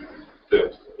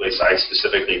least I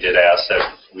specifically did ask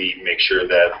that we make sure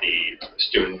that the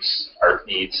students' art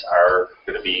needs are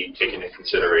going to be taken into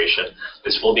consideration.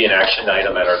 This will be an action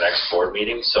item at our next board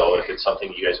meeting, so if it's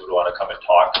something you guys would want to come and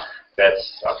talk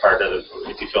that's a part of the,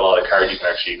 if you fill out a card, you can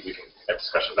actually, we can have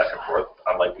discussion back and forth,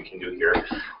 unlike we can do here.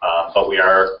 But we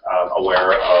are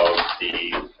aware of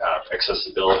the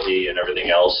accessibility and everything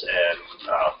else, and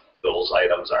those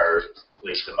items are, at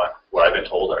least in what I've been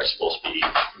told, are supposed to be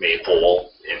made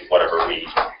whole in whatever we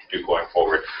do going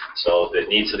forward. So the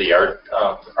needs of the art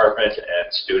department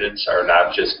and students are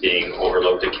not just being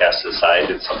overlooked and cast aside.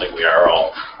 It's something we are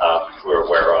all we're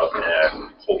aware of,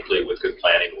 and hopefully with good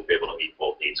planning we'll be able to meet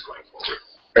both needs going forward.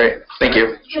 Great. Thank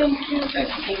you.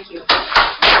 Thank you.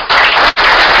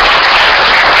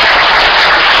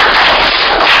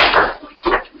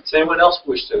 Does anyone else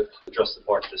wish to address the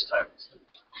board at this time?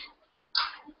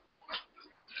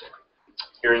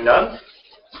 Hearing none.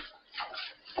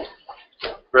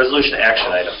 Resolution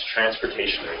action items,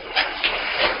 transportation rate.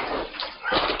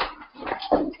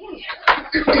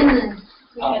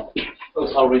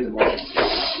 I'll read the motion.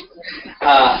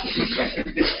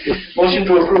 Motion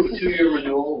to approve a 2-year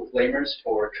renewal with Lamers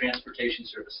for transportation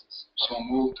services. So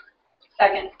moved.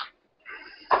 Second.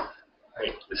 All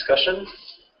right, discussion?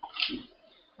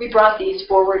 We brought these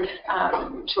forward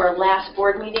to our last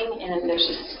board meeting, and there's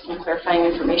just some clarifying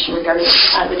information regarding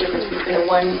the difference between a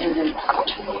 1 and a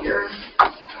 2-year.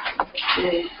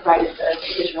 They provided the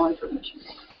additional information.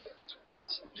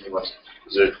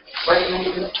 Is it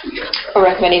Recommending the 2-year. We're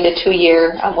recommending the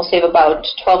 2-year. We'll save about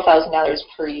 $12,000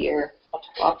 per year,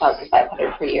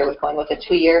 $12,500 per year with going with a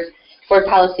 2-year. Board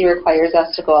policy requires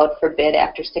us to go out for bid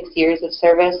after 6 years of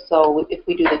service. So if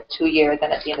we do the 2-year,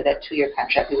 then at the end of that 2-year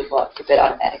contract, we would go out for bid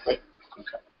automatically.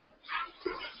 okay?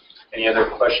 Any other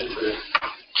questions? Or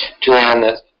Julie, on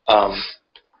this,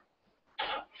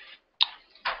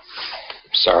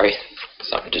 sorry,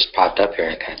 something just popped up here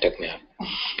and it kind of took me off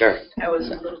guard. I was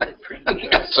a little bit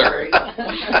Sorry. I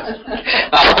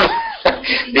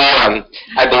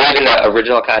believe in the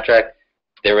original contract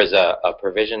there was a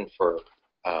provision for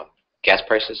gas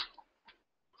prices.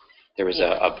 There was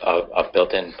a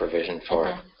built-in provision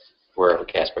for wherever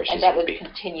gas prices And that would be.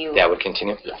 continue. That would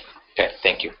continue? Yes. Okay,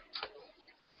 thank you.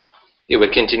 It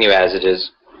would continue as it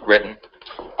is written?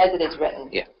 As it is written.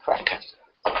 Yeah. Correct. Okay.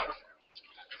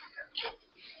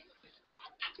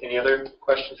 any other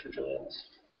questions for Julianne?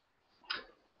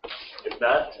 If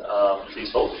not,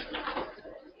 please vote.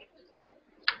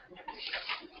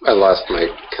 I lost my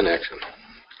connection.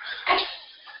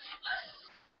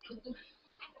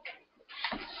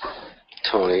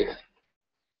 Tony.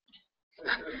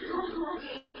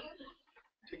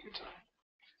 Take your time.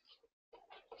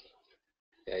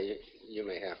 Yeah, you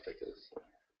may have to, because.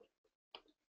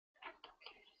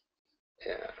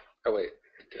 Yeah. Oh, wait.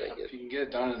 Did I get If you can get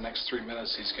it done in the next 3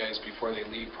 minutes, these guys, before they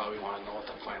leave, probably want to know what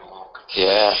the final outcome is.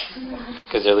 Yeah,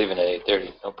 because they're leaving at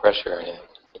 8:30. No pressure or anything.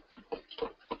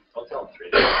 Don't tell them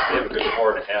 3 days. They have a good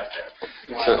 4.5 there.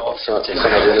 So can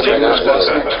I do this right now?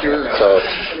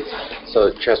 So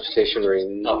transportation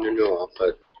renewal,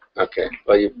 but, okay.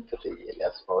 Well, you put the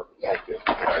yes vote. Yeah, good.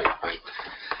 All right, fine.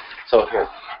 So here.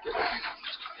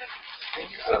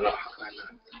 I don't know.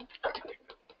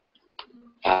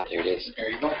 There it is. There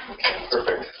you go.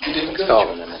 Perfect. You did good.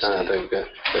 Oh, very good.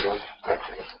 Good one.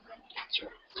 Okay.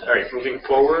 All right, moving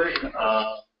forward,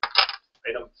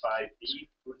 item 5B,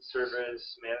 food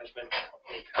service management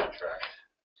company contract.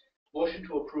 Motion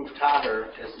to approve Taher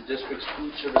as the district's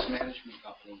food service management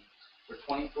company for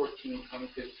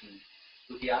 2014-2015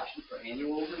 with the option for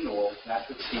annual renewal not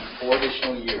to exceed 4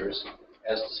 additional years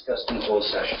as discussed in closed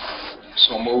session.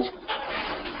 So move.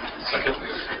 Second.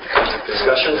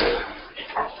 Discussion?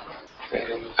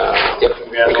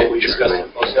 Yep. We have Okay, what we sure. discussed in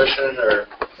closed session or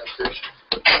conversation?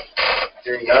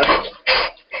 Hearing none?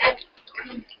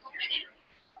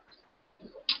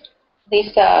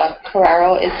 Lisa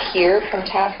Carraro is here from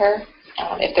Taher,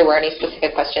 if there were any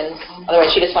specific questions.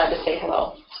 Otherwise, she just wanted to say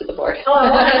hello to the board.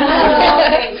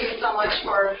 Thank you so much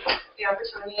for the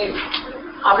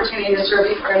opportunity to serve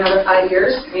you for another 5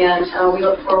 years, and we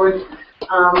look forward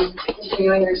to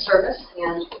continuing your service,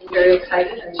 and I'm very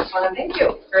excited and just want to thank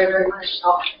you very, very much.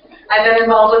 So I've been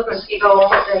involved with Mosquito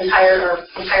the entire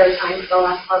time for the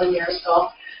last 11 years,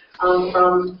 so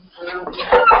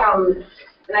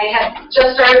and I had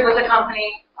just started with the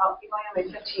company, going on my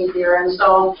 15th year, and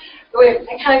so I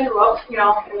kind of grew up,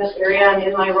 in this area and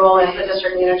in my role as the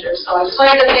district manager. So I just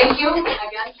wanted to thank you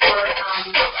again for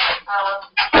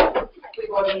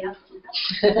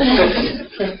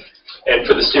And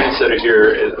for the students that are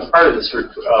here, as part of this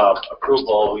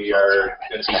approval, we are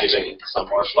going to be giving some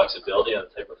more flexibility on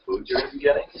the type of food you're going to be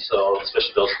getting. So,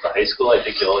 especially those at the high school, I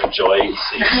think you'll enjoy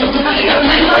seeing some of the.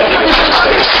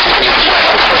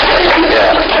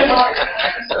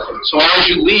 So as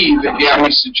you leave, if you have any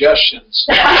suggestions.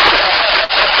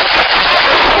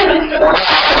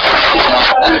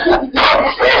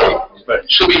 But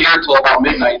She'll be here until about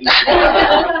midnight. Flights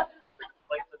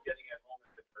of getting at home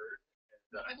is deferred.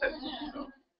 And, so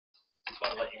just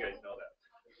want to let you guys know that.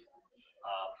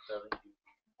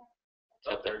 So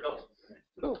there it goes.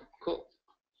 Oh, cool.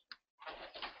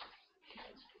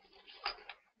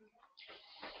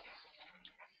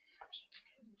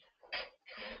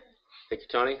 Thank you,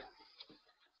 Tony.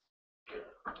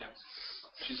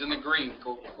 She's in the green.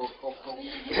 Go, go, go, go.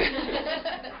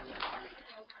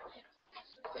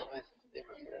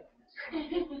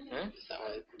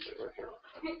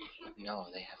 No,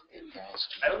 they have the girls.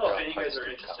 I don't know if any of you guys are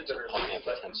interested in early,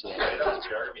 but items we are going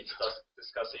to be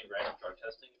discussing random drug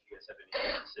testing. If you guys have any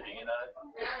interest sitting in on it,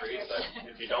 feel free. But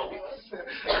if you don't,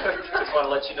 just want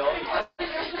to let you know. Talk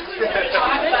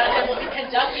about it, we'll be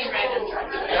conducting random drug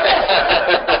tests.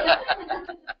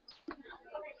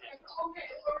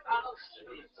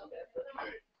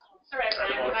 All right,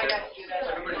 Brian, I got to do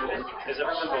that. Has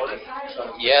everyone voted?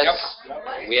 Yes.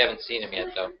 We haven't seen him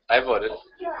yet, though. I voted.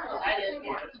 I did.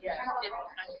 We're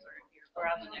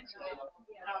on the next one.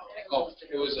 Oh,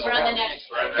 it was. We're on the next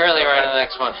one. Currently, we're on the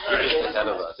next one.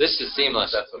 This is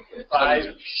seamless. That's okay.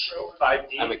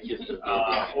 5D, I'm a kid.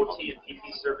 OT and PT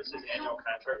services annual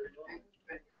contract renewal.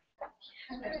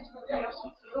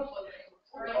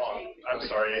 Oh, I'm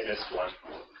sorry, I missed one.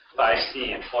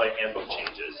 5C, employee handbook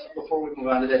changes. Before we move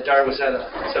on to that, Dar, was that a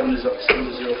 7-0 vote?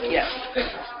 Yes.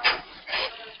 Thank you.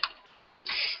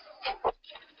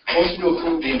 Motion to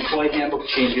approve the employee handbook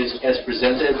changes as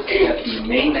presented at the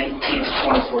May 19th,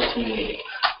 2014 meeting.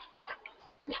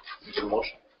 Is there a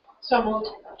motion? So moved.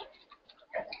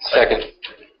 Second.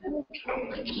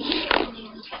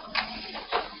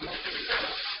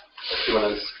 Do you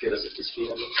want to get us up to speed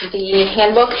on this? The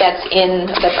handbook that's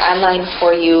online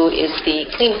for you is the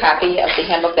clean copy of the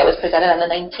handbook that was presented on the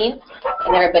 19th,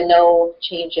 and there have been no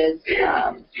changes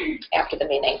after the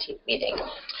May 19th meeting.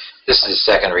 This is the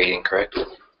second reading, correct?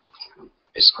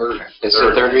 It's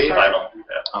the third reading? Final.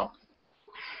 Yeah. Oh.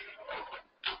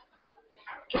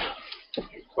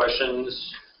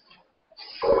 Questions?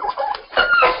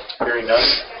 Hearing none.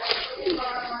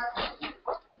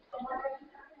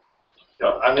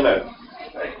 No, I'm gonna.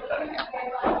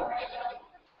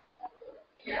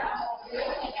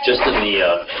 Just in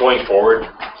the going forward,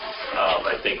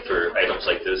 I think for items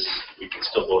like this, we can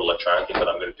still vote electronically, but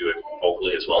I'm going to do it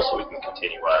vocally as well, so we can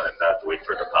continue on and not wait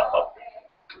for it to pop up.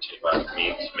 Continue on. To me,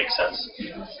 it makes sense.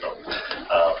 So,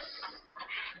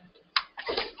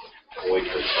 we'll wait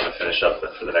for this one to finish up,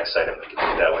 but for the next item, we can do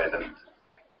it that way. And then,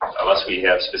 unless we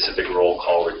have specific roll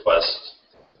call requests,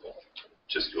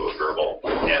 just do a verbal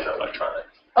and electronic.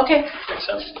 Okay. Makes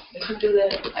sense? We can do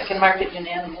that. I can mark it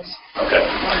unanimous. Okay.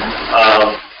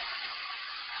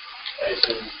 I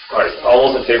assume, all right, all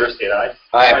those in favor state aye.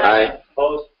 Aye.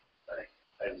 Opposed? Aye.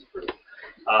 Item's approved.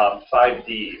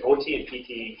 5D, OT and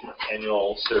PT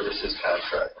annual services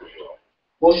contract renewal.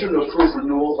 Motion to approve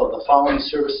renewal of the following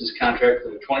services contract for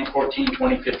the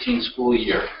 2014-2015 school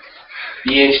year.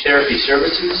 BH therapy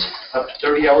services, up to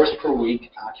 30 hours per week,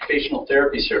 occupational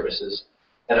therapy services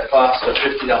at a cost of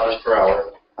 $50 per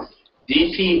hour.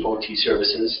 DP OT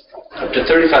services, up to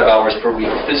 35 hours per week,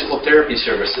 physical therapy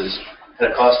services at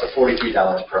a cost of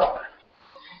 $43 per hour.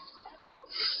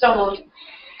 So moved.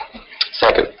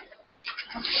 Second.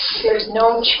 There's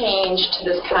no change to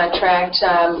this contract.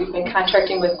 We've been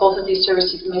contracting with both of these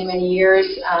services many, many years.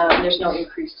 There's no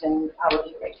increase in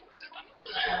hourly rate.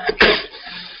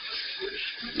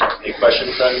 Any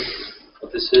questions on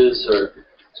what this is, or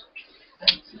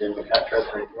in the contract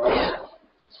or anything else?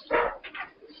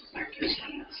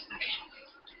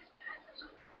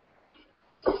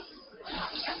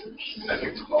 I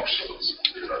think the motion is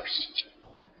first.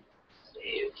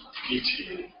 PT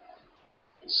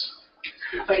is.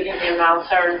 But you the amounts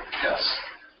are. Yes.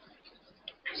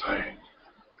 Because I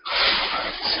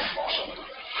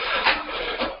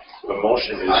The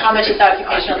motion is. How much is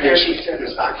occupational therapy Is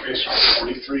service? occupational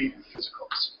 43,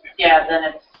 physicals. Yeah, then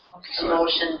it's, the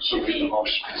motion should The be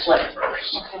motion is flipped.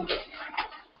 first. Okay.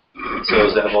 So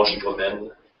is that a motion to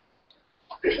amend?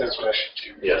 If that's what I should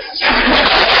do. Yes. Can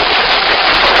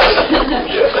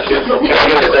I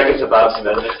get a second to Bob's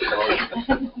amendment to the motion?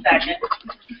 Second.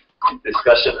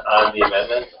 Discussion on the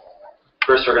amendment.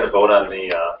 First, we're going to vote on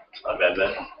the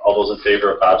amendment. All those in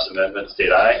favor of Bob's amendment,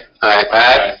 state aye.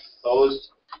 Aye. Opposed?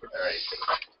 All right.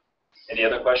 Any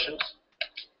other questions?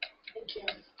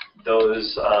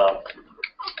 Those,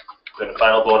 then the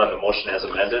final vote on the motion as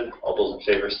amended. All those in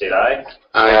favor, state aye.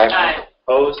 Aye.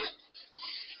 Opposed?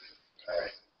 All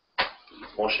right.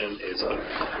 Motion is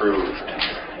approved.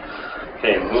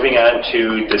 Okay, moving on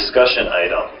to discussion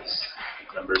items.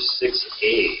 Number number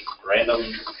 6A, random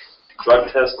drug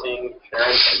testing,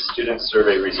 parent and student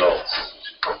survey results.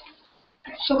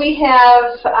 So we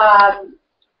have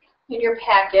in your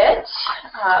packet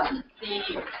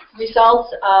the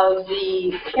results of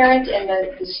the parent and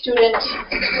the student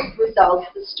results.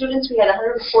 The students, we had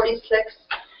 146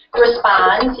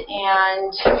 respond,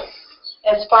 and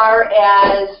as far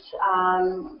as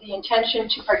the intention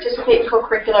to participate in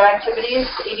co-curricular activities,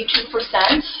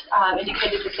 82%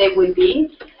 indicated that they would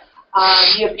be.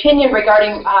 The opinion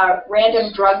regarding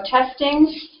random drug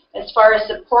testing, as far as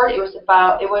support, it was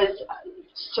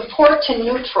support to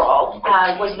neutral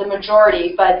was the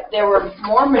majority, but there were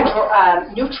more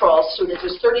neutral students.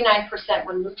 It was 39%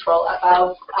 were neutral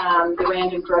about the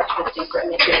random drug testing for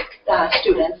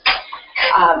students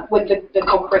with the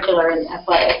co-curricular and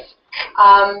athletics.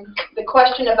 The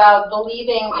question about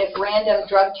believing if random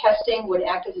drug testing would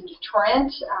act as a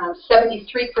deterrent,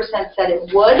 73% said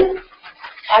it would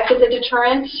act as a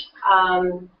deterrent.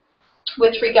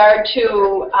 With regard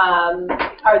to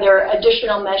are there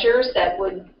additional measures that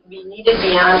would be needed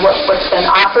beyond what's been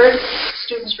offered,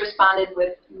 students responded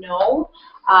with no.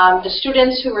 The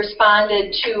students who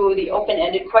responded to the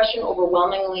open-ended question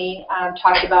overwhelmingly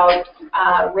talked about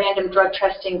random drug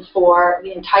testing for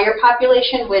the entire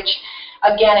population, which,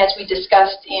 again, as we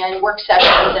discussed in work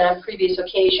sessions and on previous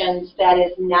occasions, that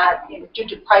is not, due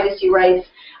to privacy rights,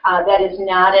 that is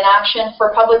not an option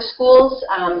for public schools.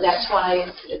 That's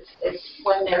why it's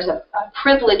when there's a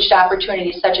privileged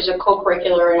opportunity such as a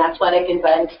co-curricular and athletic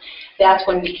event, that's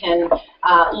when we can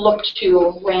look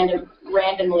to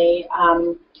randomly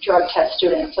drug test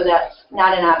students. So that's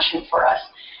not an option for us.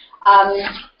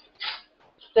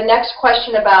 The next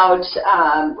question about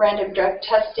random drug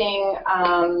testing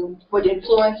would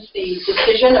influence the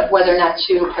decision of whether or not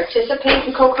to participate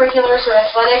in co-curriculars or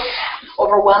athletics.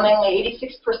 Overwhelmingly,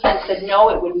 86% said no,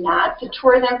 it would not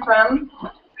deter them from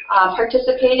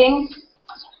participating.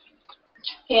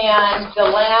 And the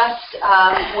last,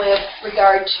 with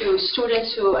regard to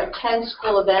students who attend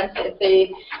school events,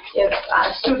 if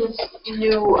students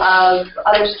knew of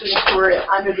other students who were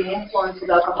under the influence of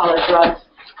alcohol or drugs,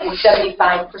 and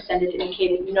 75%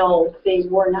 indicated no, they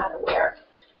were not aware.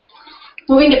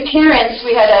 Moving to parents,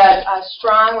 we had a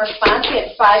strong response. We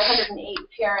had 508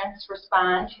 parents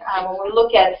respond. When we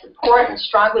look at support and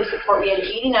strongly support, we had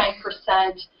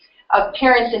 89% of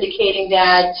parents indicating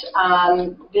that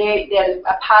they had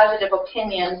a positive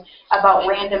opinion about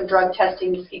random drug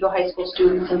testing Muskego High School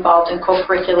students involved in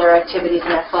co-curricular activities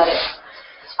and athletics.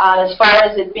 As far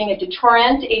as it being a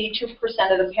deterrent, 82%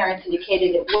 of the parents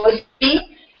indicated it would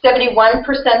be. 71%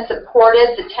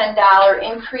 supported the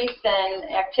 $10 increase in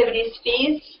activities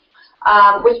fees.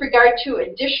 With regard to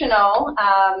additional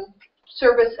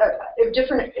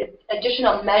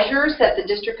additional measures that the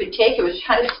district could take, it was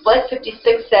kind of split.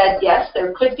 56 said yes,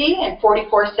 there could be, and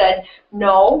 44 said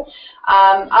no.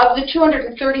 Of the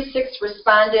 236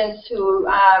 respondents who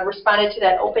responded to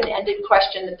that open-ended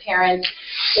question, the parents,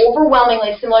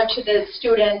 overwhelmingly similar to the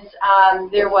students,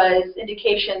 there was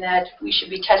indication that we should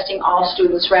be testing all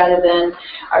students rather than,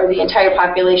 or the entire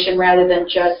population rather than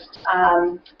just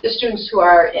the students who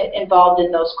are involved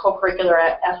in those co-curricular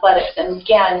athletics. And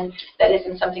again, that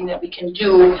isn't something that we can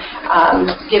do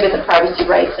given the privacy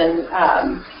rights,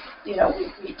 and we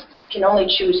can only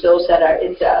choose those that are,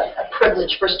 it's a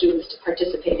privilege for students to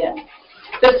participate in.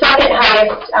 The second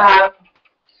highest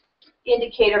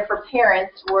indicator for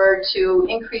parents were to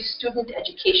increase student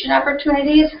education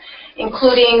opportunities,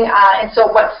 including, and so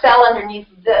what fell underneath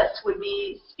this would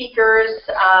be speakers,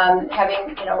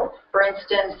 having, for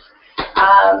instance,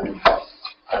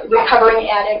 recovering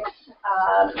addicts,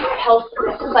 health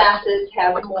classes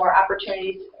have more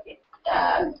opportunities,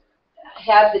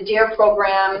 have the DARE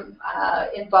program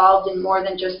involved in more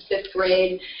than just 5th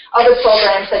grade. Other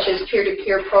programs such as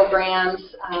peer-to-peer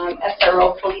programs,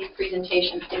 SRO, police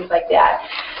presentations, things like that.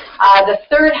 The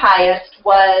third highest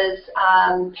was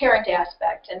parent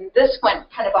aspect, and this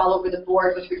went kind of all over the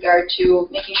board with regard to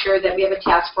making sure that we have a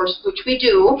task force, which we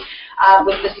do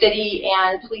with the city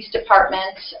and police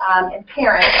department and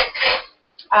parents.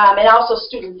 And also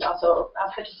students also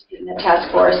participate in the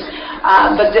task force.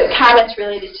 But the comments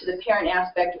related to the parent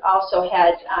aspect also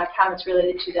had comments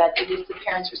related to that it is the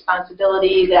parent's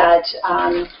responsibility, that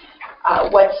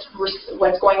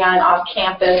what's going on off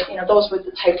campus, those were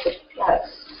the types of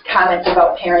comments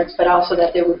about parents, but also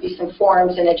that there would be some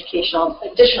forums and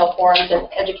additional forums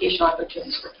and educational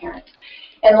opportunities for parents.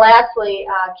 And lastly,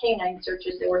 canine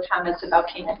searches. There were comments about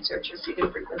canine searches,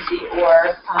 either frequency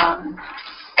or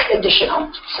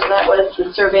additional. So that was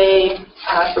the survey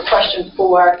for question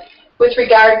 4. With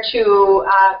regard to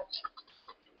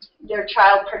their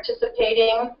child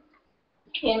participating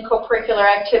in co-curricular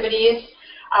activities.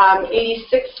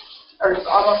 86 or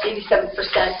almost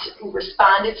 87% who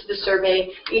responded to the survey,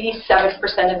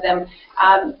 87% of them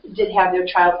did have their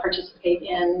child participate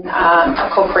in a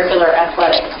co-curricular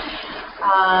athletics.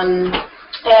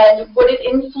 And would it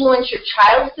influence your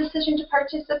child's decision to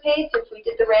participate? If we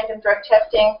did the random drug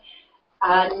testing,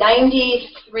 94%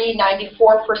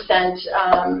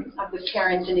 of the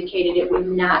parents indicated it would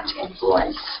not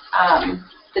influence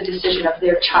the decision of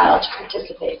their child to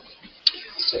participate.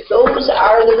 So those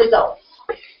are the results.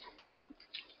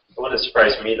 The one that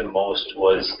surprised me the most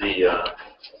was the,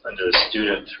 under the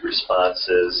student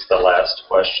responses, the last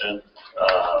question.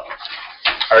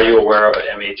 Are you aware of an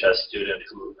MHS student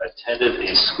who attended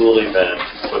a school event,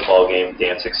 football game,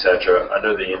 dance, etc.,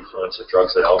 under the influence of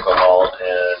drugs and alcohol?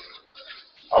 And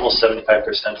almost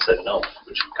 75% said no,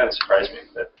 which kind of surprised me.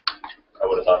 That I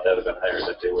would have thought that would have been higher,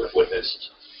 that they would have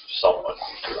witnessed someone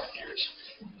throughout years.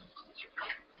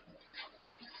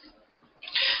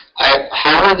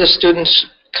 How are the students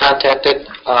contacted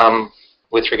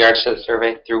with regards to the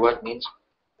survey? Through what means?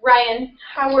 Ryan,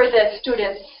 how were the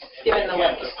students given the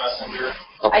link? Messenger.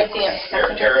 I see it.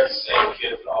 Their parents and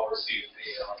kids all received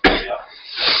the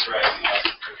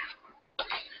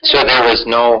So there was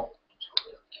no.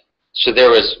 So there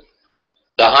was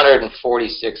the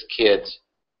 146 kids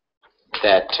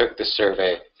that took the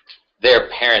survey. Their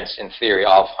parents, in theory,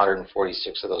 all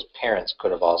 146 of those parents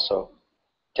could have also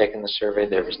taken the survey.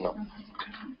 There was no.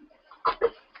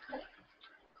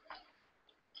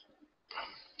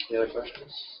 Any other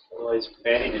questions? Otherwise,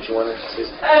 Annie, did you want to say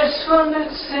something? I just wanted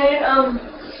to say,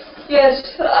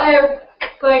 yes,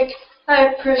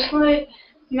 I personally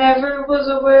never was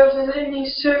aware of any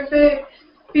survey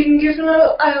being given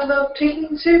out. I love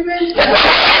taking surveys.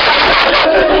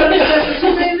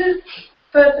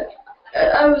 But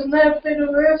I was never been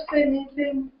aware of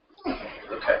anything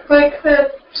like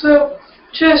that. So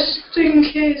just in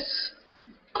case,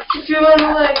 if you want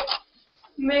to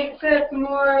make that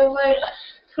more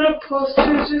put up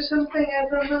posters or something, I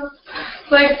don't know,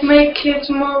 make kids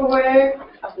more aware.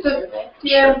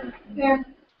 Yeah.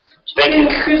 Thank you.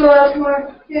 Increase a lot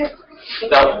more. Yeah.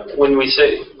 Now, when we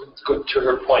say, go to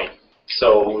her point,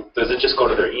 so does it just go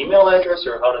to their email address,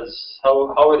 or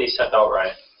how are these sent out,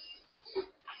 Ryan?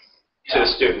 To the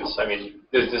students? I mean,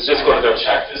 does this just go to their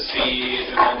check to see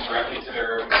if it went directly to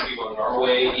their Muskegon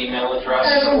Norway email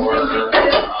address, or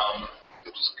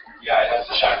yeah, I'd have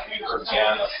to check maybe for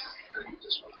Deanna.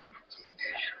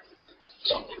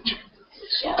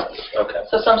 Yeah. Okay.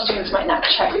 So some students might not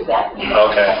check that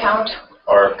account.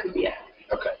 Or could be it.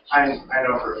 Okay. I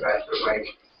know for a fact that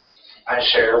I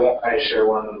share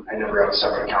one. I never have a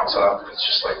separate account set up. It's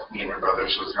just me and my brother,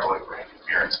 so it's kind of my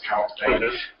parents' account thing.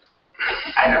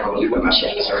 I never look at the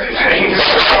messages or anything.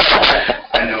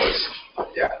 I know it's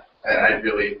and I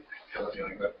really have a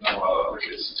feeling that not a lot of other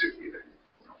kids do either.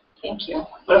 Thank you.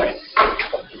 Okay.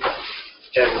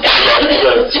 And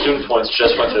the student ones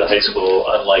just went to the high school,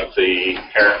 unlike the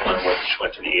parent one, which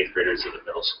went to the 8th graders in the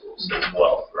middle schools as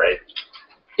well, right?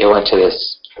 It went to the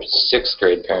 6th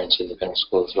grade parents in the middle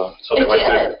school as well. So they went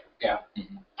to. Yeah.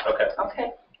 Okay.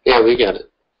 Okay. Yeah, we got it.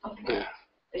 Okay. Yeah.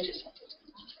 They just sent it.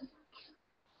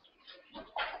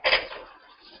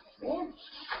 Yeah.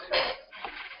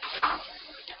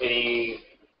 Any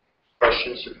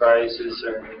questions, surprises,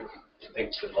 or anything? I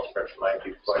think for the most part, from my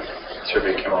viewpoint, the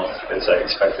survey came out as I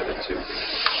expected it to.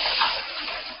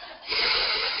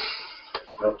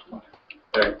 Nope.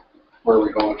 Right. Where are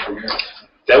we going from here?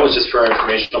 That was just for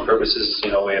informational purposes. We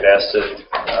had asked to,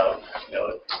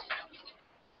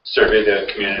 survey the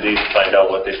community to find out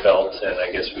what they felt, and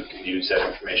I guess we could use that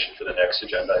information for the next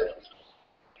agenda item,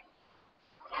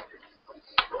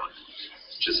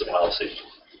 which is the policy.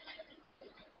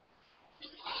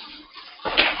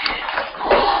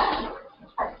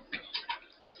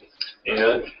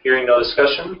 Hearing no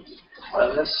discussion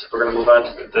on this, we're going to move on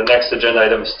to the next agenda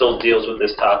item. Still deals with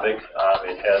this topic.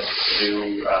 It has to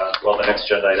do, the next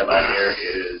agenda item on here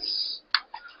is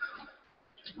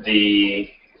the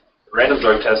random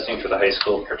drug testing for the high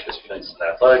school participants in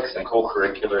athletics and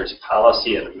co-curriculars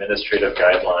policy and administrative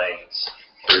guidelines,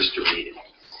 first reading.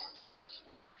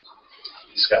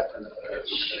 Scott.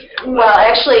 Well,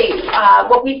 actually,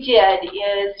 what we did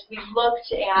is we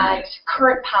looked at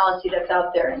current policy that's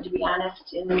out there, and to be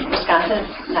honest, in Wisconsin,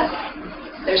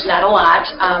 there's not a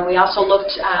lot. We also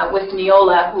looked with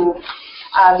Neola, who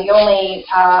the only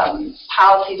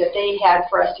policy that they had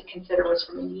for us to consider was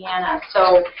from Indiana.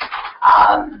 So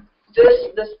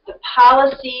the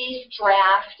policy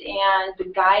draft and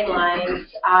the guidelines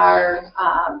are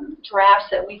drafts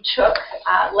that we took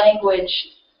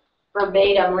language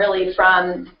verbatim really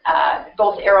from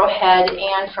both Arrowhead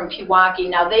and from Pewaukee.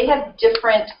 Now they have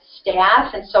different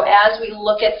staff, and so as we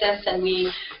look at this and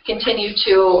we continue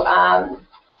to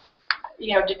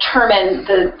determine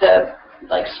the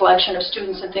like selection of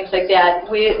students and things like that,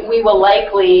 we will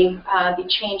likely be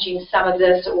changing some of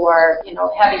this, or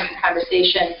having some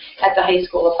conversation at the high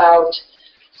school about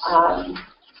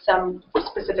some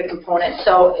specific components.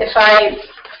 So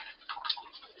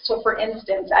for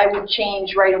instance, I would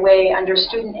change right away under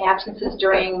student absences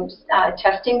during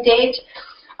testing date.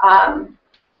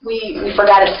 We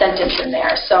forgot a sentence in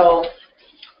there, so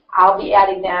I'll be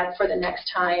adding that for the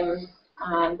next time.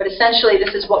 But essentially,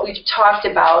 this is what we've talked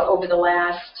about over the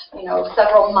last,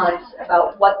 several months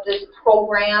about what this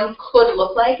program could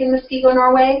look like in Muskego,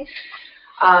 Norway.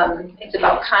 It's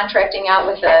about contracting out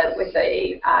with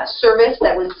a service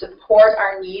that would support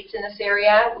our needs in this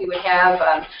area. We would have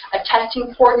a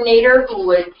testing coordinator who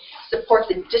would support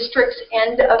the district's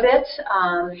end of it.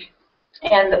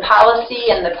 And the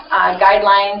policy and the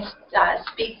guidelines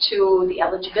speak to the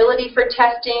eligibility for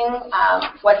testing,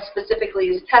 what specifically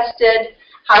is tested,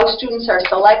 how students are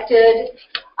selected,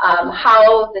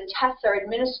 how the tests are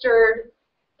administered,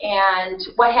 and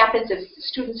what happens if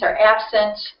students are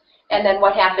absent, and then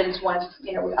what happens once,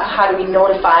 how do we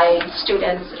notify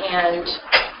students and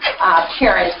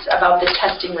parents about the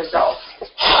testing results.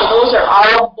 So those are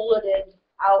all bulleted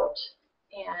out,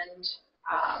 and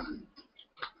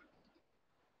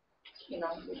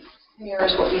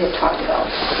mirrors what we had talked about.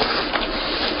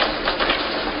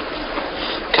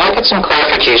 Can I get some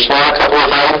clarification on a couple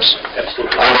of items?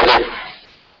 Absolutely. Under the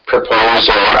proposes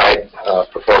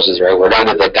the right word,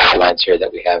 under the guidelines here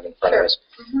that we have in front of us,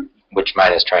 which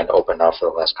mine is trying to open now for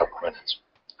the last couple of minutes.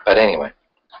 But anyway,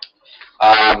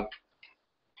 on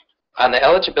the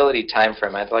eligibility time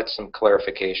frame, I'd like some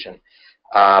clarification.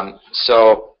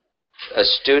 So a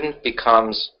student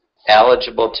becomes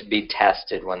eligible to be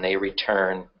tested when they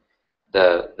return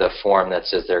the form that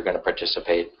says they're going to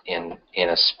participate in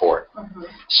a sport.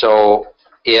 So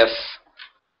if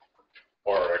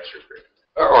Or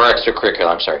extracurricular,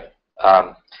 I'm sorry.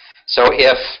 So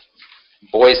if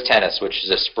boys tennis, which is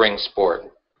a spring sport,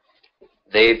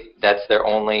 that's their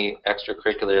only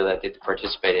extracurricular that they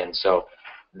participate in. So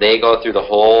they go through the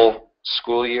whole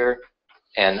school year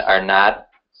and are not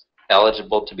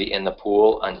eligible to be in the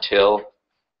pool until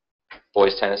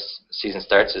boys tennis season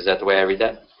starts. Is that the way I read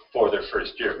that? For their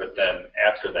first year, but then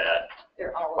after that,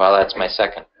 well, that's my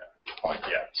second point.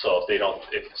 Yeah. So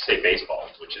if say baseball,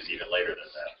 which is even later than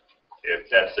that, if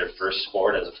that's their first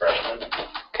sport as a freshman,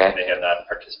 and they have not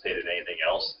participated in anything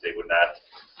else, they would not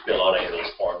fill out any of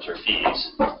those forms or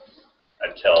fees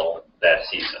until that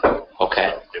season.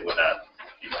 Okay. So they would not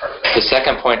be part of that. The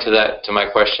second point to my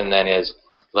question then is,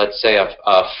 let's say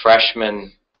a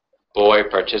freshman boy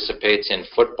participates in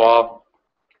football.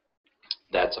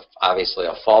 That's obviously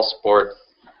a fall sport,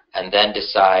 and then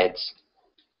decides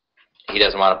he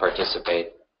doesn't want to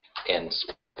participate in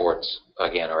sports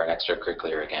again or an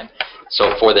extracurricular again.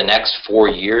 So for the next 4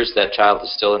 years, that child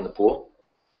is still in the pool?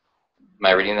 Am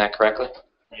I reading that correctly?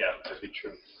 Yeah, that'd be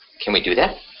true. Can we do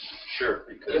that? Sure,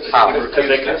 because How?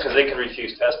 they can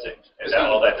refuse testing, and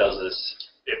all that does is,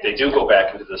 if they do go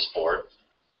back into the sport,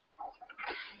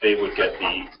 they would get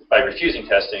by refusing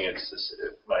testing,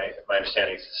 my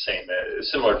understanding is the same,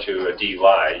 similar to a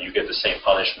DUI, you get the same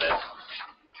punishment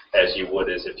as you would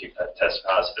as if you test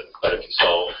positive. But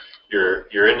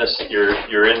you're in the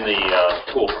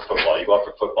pool for football. You go out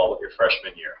for football with your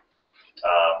freshman year.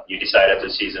 You decide after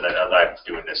the season, I'm not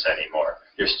doing this anymore.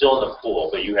 You're still in the pool,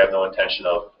 but you have no intention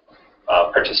of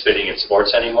participating in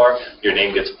sports anymore. Your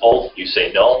name gets pulled. You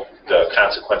say no. The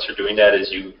consequence for doing that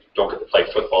is you don't get to play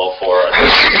football for a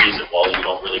season. Well, you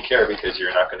don't really care because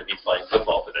you're not going to be playing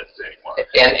football for that anymore.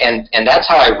 And that's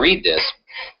how I read this,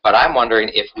 but I'm wondering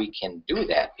if we can do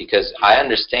that, because I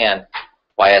understand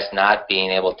why it's not being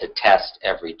able to test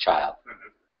every child,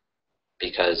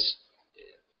 because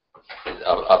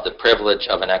of the privilege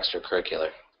of an extracurricular.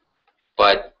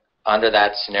 But under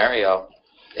that scenario,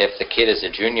 if the kid is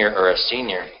a junior or a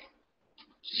senior,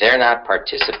 they're not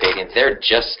participating. They're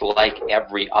just like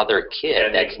every other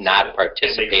kid that's not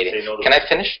participating. Can I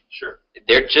finish? Sure.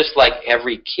 They're just like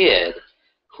every kid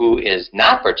who is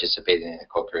not participating in a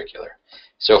co-curricular.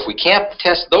 So if we can't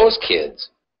test those kids,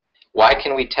 why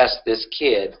can we test this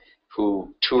kid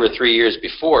who 2 or 3 years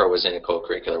before was in a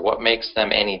co-curricular? What makes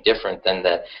them any different than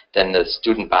the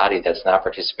student body that's not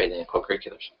participating in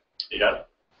co-curriculars? You got it?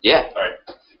 Yeah. All right.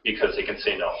 Because they can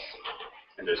say no,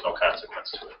 and there's no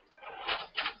consequence to it.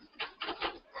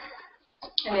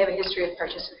 And they have a history of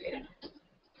participating.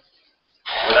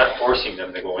 We're not forcing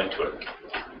them to go into it.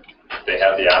 they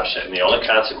have the option. The only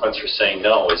consequence for saying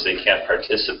no is they can't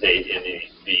participate in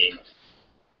the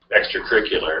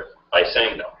extracurricular by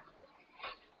saying no.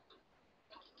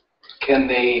 Can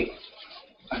they,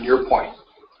 on your point,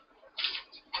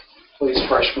 plays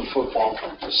freshman football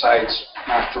besides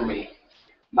not for me?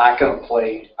 Not going to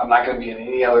play. I'm not going to be in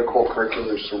any other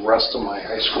co-curriculars the rest of my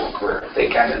high school career. They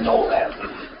kind of know that.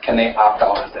 Can they opt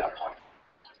out at that point?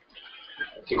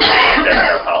 I think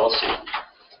that's our policy.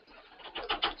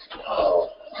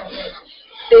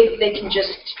 They can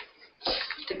just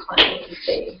decline and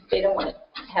say they don't want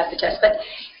to have the test. But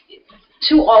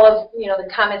to all of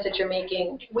the comments that you're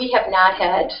making, we have not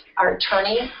had our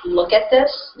attorney look at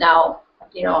this. Now,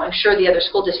 I'm sure the other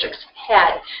school districts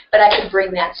had, but I could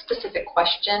bring that specific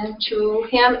question to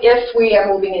him if we are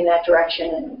moving in that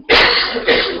direction and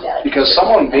do that. Because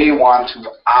someone may want to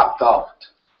opt out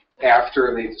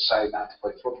after they decide not to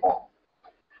play football,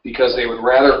 because they would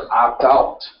rather opt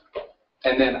out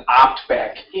and then opt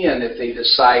back in if they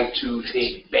decide to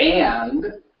take band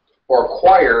or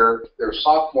choir their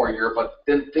sophomore year, but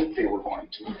didn't think they were going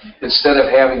to, instead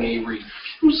of having a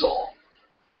refusal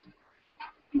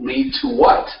lead to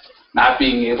what? Not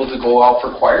being able to go out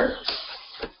for choir?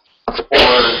 Or,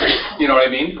 you know what I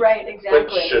mean? Right, exactly.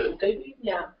 But shouldn't they be?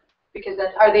 Yeah, because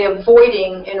are they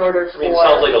avoiding in order for... It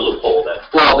sounds like a loophole then.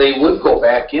 Well, they would go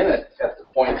back in at the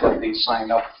point that they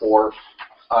sign up for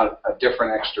a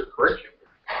different extracurricular.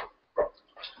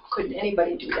 Couldn't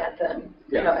anybody do that then?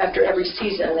 Yeah. After every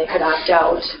season, they could opt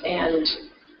out and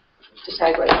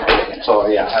decide whether or not they're going to... So,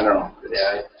 yeah, I don't know.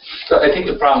 Yeah, so I think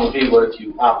the problem would be what if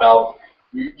you opt out,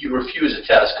 you refuse a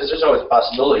test, because there's always a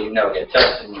possibility you never get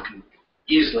tested and you can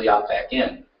easily opt back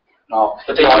in. No.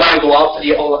 But then you want to go out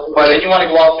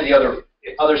for the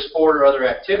other sport or other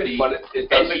activity, but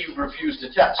you refuse to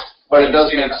test. But it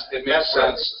makes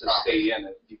sense to stay in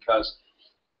it, because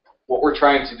what we're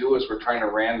trying to do is we're trying to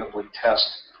randomly test,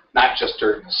 not just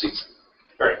during the season.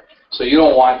 Right. So you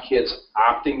don't want kids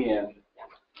opting in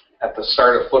at the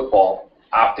start of football,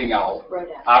 opting out,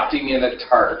 opting in at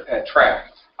track,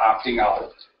 opting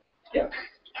out. Yeah.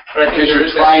 But I think you're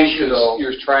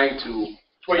trying to.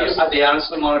 They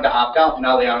honestly wanted to opt out, and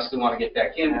now they honestly want to get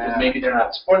back in, because maybe they're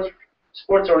not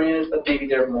sports oriented, but maybe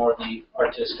they're more the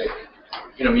artistic,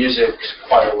 music,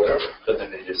 choir, whatever. But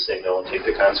then they just say no and take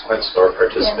the consequence or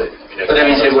participate. Yeah. But that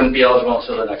means they wouldn't be eligible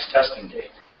until the next testing day,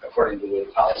 according to the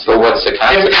policy. So what's the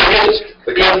consequence?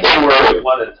 The consequence were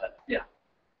one at a time. Yeah.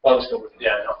 Well, I was still with you.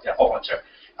 Yeah, I know. Yeah. Oh, I'm sorry.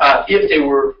 If they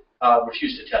were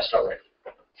refused to test already.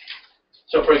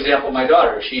 So, for example, my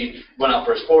daughter, she went out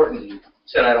for a sport and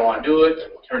said, I don't want to do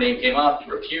it. Her name came up,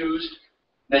 refused.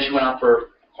 Then she went out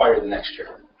for choir the next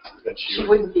year. She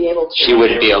wouldn't be able to. She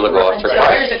wouldn't be able to go out for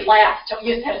choir. There's a class. Don't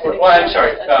use that as an Well, I'm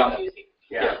sorry. example.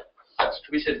 Yeah.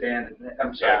 We said band.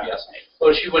 I'm sorry. Yes.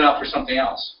 Well, she went out for something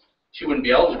else. She wouldn't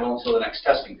be eligible until the next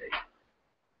testing date.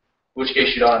 In which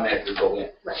case, she'd automatically go in.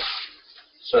 Right.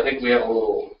 So I think we have a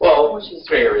little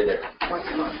gray area there. Once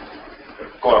a month.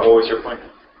 Go on. What was your point?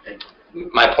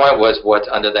 My point was,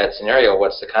 under that scenario,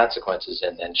 what's the consequences,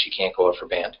 and then she can't go out for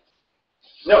band?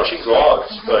 No, she can go out,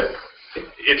 but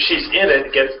if she's in it,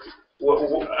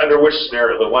 under which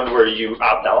scenario? The one where you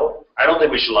opt out? I don't think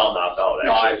we should allow them to opt out,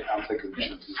 actually. No, I don't think we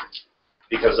should.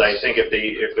 Because I think if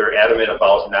they're adamant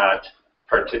about I'm not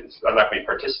going to be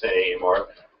participating anymore,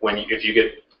 if you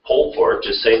get pulled for it,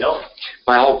 just say no.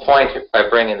 My whole point by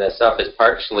bringing this up is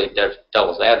partially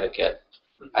devil's advocate.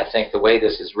 I think the way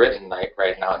this is written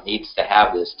right now needs to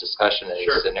have this discussion in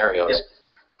these scenarios. Yep.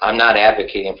 I'm not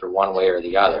advocating for one way or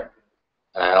the other,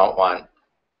 and I don't want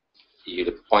you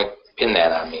to pin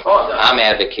that on me. Oh, no. I'm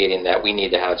advocating that we need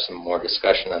to have some more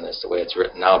discussion on this the way it's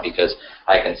written now, because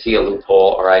I can see a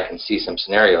loophole, or I can see some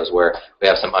scenarios where we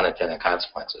have some unintended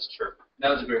consequences. Sure. That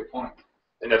was a great point.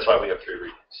 And that's why we have 3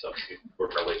 readings, so we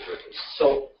work our way through it.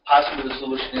 So possibly the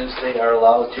solution is they are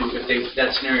allowed to, if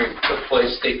that scenario took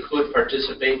place, they could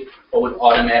participate, but would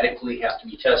automatically have to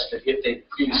be tested if they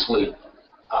previously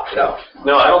opted out.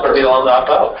 No, I don't think they allow them to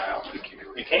opt out.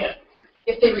 You can't.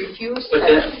 If they refuse But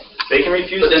then, they can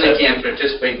refuse. but then they can't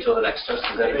participate until the next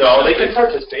testing day. No, they can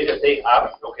participate if they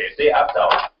opt. Okay, if they opt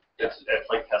out, it's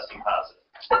like testing positive.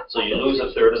 So you lose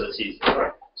a third of the season.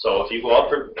 Right. So if you go out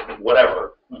for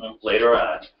whatever later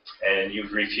on, and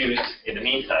you've refused in the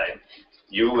meantime,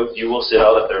 you will sit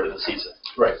out a third of the season.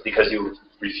 Right. Because you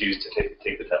refused to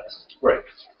take the test. Right.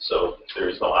 So there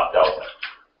is no opt out there.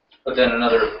 But then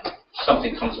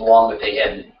something comes along that they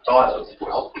hadn't thought of.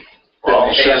 Well,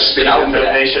 they should have stayed in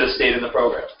that. They should have stayed in the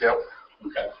program. Yep.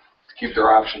 Okay. Keep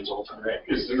their options open. Right.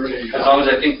 As long as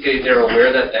I think they're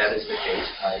aware that that is the case,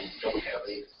 I don't have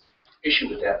a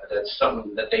issue with that. But that's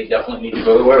something that they definitely need to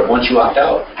go aware of once you opt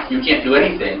out. you can't do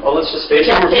anything. Well, let's just If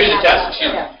you face it. refuse a test,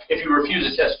 Yeah. if you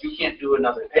refuse a test, you can't do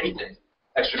anything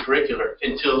extracurricular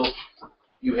until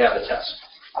you have a test.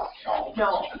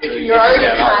 No, Until you you're get already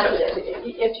that out. positive.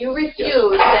 If you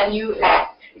refuse, then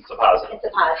It's a positive. it's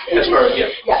a positive. That's where,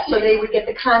 yeah. Yeah, so they would get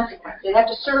the consequence. They'd have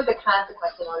to serve the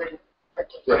consequence in order to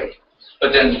participate. Right.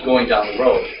 But then going down the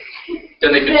road,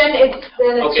 then they could.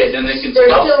 Okay, then they can. They're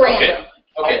oh, still okay. random.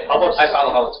 Okay, I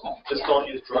follow how it's going. Just don't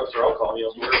use drugs or alcohol.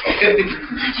 You'll be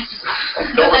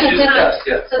Don't refuse the test,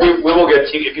 yeah. We will get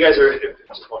to you. If you guys are,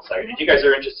 just one second, if you guys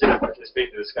are interested in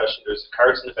participating in the discussion, there's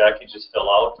cards in the back you just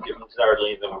fill out, give them to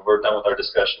Darlene, then when we're done with our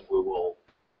discussion, we will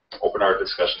open our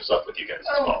discussions up with you guys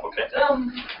as well, okay?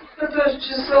 But that's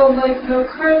just all like no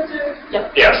cards or?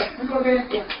 Yep. Yes. Okay.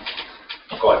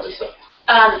 Go ahead, Lisa.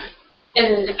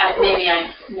 And maybe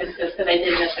I missed this because I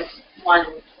did miss one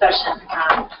session,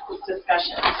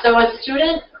 discussion. So a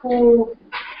student who,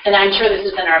 and I'm sure this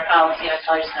is in our policy, I'm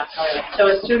probably just not familiar with. So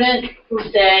a student who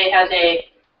say has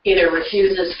either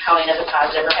refuses counting as a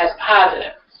positive or has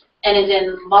positive and is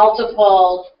in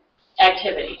multiple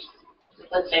activities,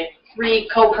 let's say 3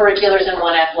 co-curriculars and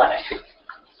 1 athletic,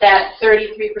 that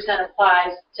 33%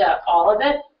 applies to all of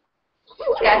it?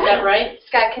 Scott, Is that right?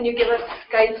 Scott, can you give us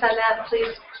guidance on that,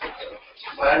 please?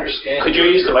 I understand. Could you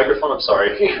use the microphone? I'm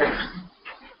sorry.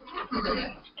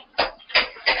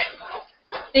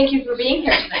 Thank you for being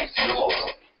here tonight.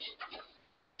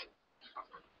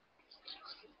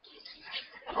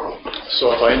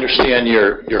 So if I understand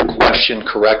your question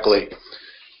correctly,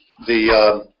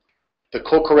 the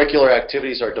co-curricular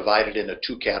activities are divided into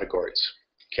 2 categories,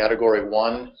 Category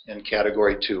 1 and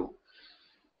Category 2.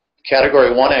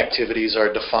 Category 1 activities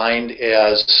are defined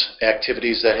as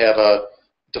activities that have a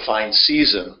defined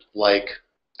season, like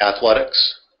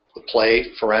athletics, the play,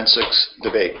 forensics,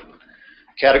 debate.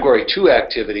 Category 2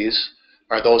 activities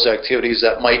are those activities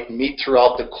that might meet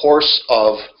throughout the course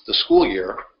of the school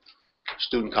year,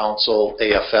 student council,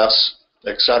 AFS,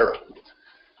 etc.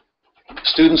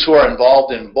 Students who are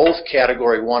involved in both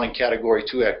Category 1 and Category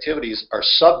 2 activities are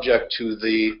subject to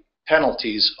the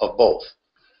penalties of both.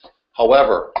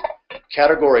 However,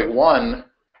 Category 1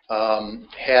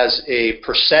 has a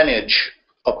percentage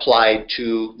applied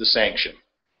to the sanction,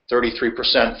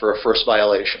 33% for a first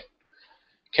violation.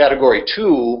 Category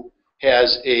 2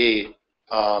 has a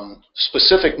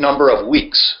specific number of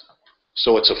weeks,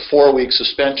 so it's a 4-week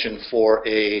suspension for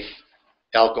a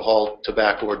alcohol,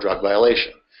 tobacco, or drug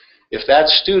violation. If that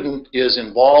student is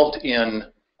involved in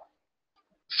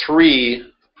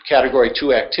 3 Category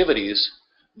 2 activities,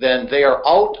 then they are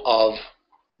out of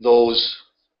those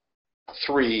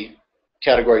 3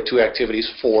 Category 2 activities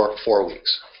for 4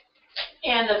 weeks.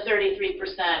 And the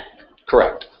 33%?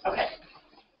 Correct. Okay.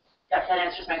 That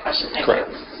answers my question. Thank Correct.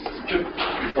 you.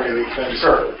 Before you leave,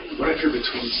 sure. What if you're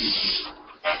between seasons?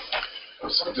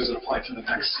 So does it apply to the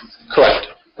next season? Correct.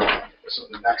 So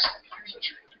the next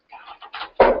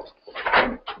year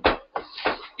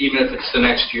Even if it's the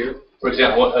next year? For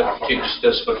example, a kid just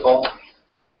does football,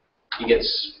 he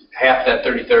gets half that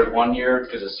 33rd one year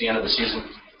because it's the end of the season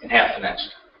and half the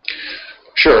next.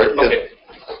 Sure. Okay.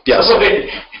 Yes. Okay.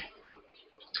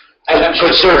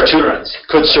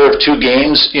 Could serve 2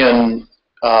 games in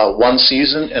 1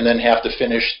 season and then have to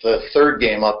finish the 3rd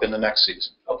game up in the next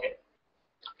season. Okay.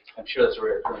 I'm sure that's a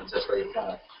rare occurrence. That's why you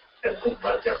kind of have to think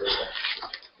about it there for a second.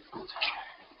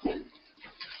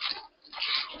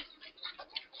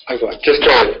 Just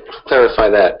to clarify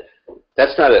that,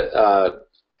 that's not a,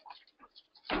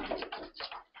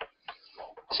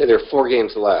 say there are 4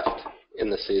 games left in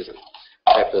the season,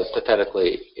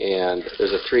 hypothetically, and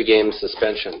there's a 3-game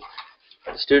suspension.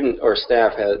 The student or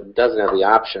staff doesn't have the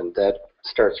option. That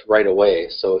starts right away,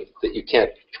 so that you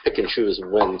can't pick and choose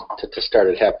when to start.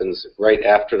 It happens right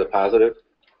after the positive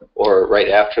or right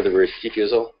after the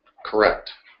refusal?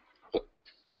 Correct.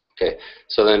 Okay,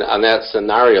 so then on that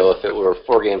scenario, if it were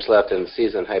 4 games left in the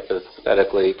season,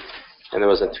 hypothetically, and there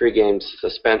was a 3-game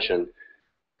suspension,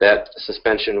 that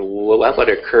suspension would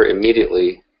occur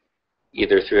immediately,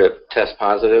 either through a test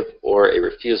positive or a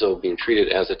refusal being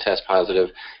treated as a test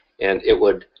positive, and it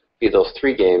would be those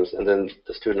 3 games, and then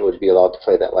the student would be allowed to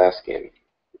play that last game,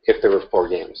 if there were 4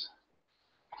 games.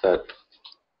 Is that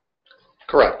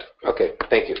correct? Okay,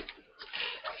 thank you.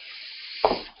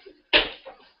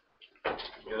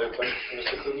 Any other questions for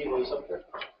Mr. Cooney? What was up there?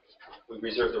 We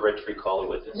reserve the right to recall a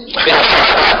witness.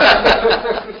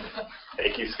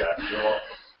 Thank you, Scott. You're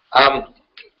welcome.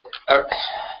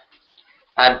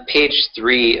 On page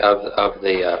 3 of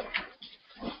the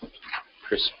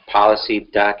policy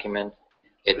document,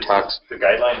 it talks. The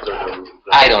guidelines or the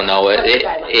I don't know.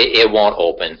 It won't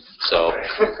open, so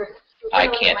I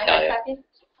can't tell you.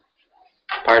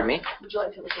 Pardon me? Would you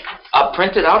like to look at this? A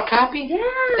printed out copy? Yeah.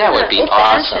 That would be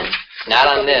awesome. old-fashioned. Not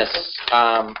on this.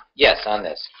 Yes, on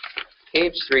this.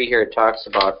 Page 3 here talks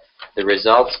about the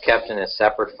results kept in a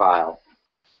separate file.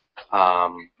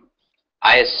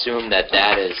 I assume that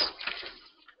that is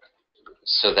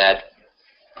so that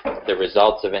the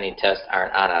results of any test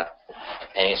aren't on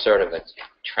any sort of a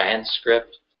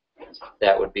transcript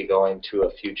that would be going to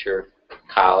a future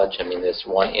college. I mean, this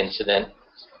one incident,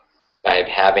 by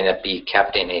having it be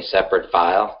kept in a separate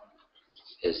file,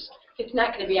 is It's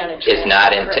not going to be on a is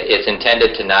not it's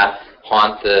intended to not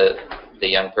haunt the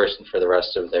young person for the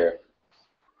rest of their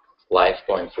life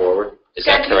going forward. Is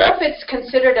that Do you know correct? if it's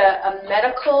considered a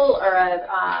medical or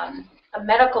a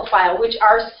medical file, which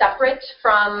are separate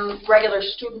from regular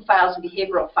student files and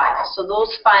behavioral files? So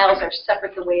those files are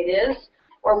separate the way it is?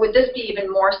 Or would this be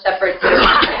even more separate,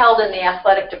 held in the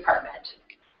athletic department?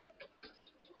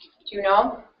 Do you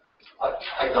know?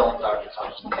 I don't, Dr.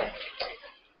 Thompson. Okay.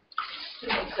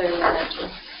 Clearly on that too.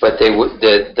 But they would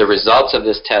the results of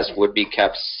this test would be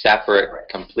kept separate,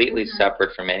 completely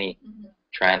separate from any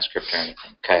transcript or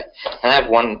anything. Okay. And I have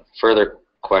one further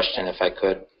question, if I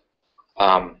could.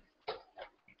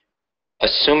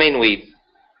 Assuming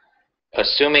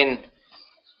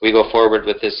we go forward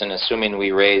with this, and assuming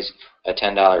we raise a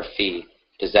 $10 fee,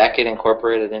 does that get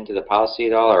incorporated into the policy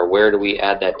at all, or where do we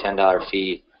add that $10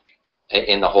 fee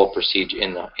in the whole procedure,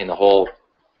 in the whole?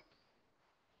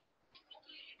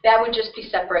 That would just be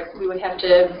separate. We would have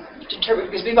to determine,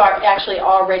 because we've actually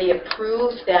already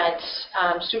approved that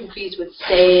student fees would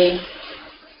stay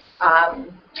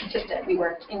consistent. We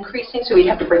weren't increasing, so we'd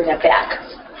have to bring that back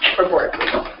for board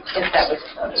approval if that was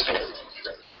understood.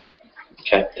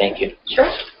 Okay, thank you. Sure.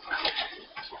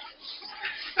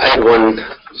 I had one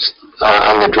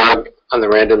on the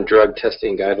random drug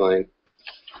testing guideline.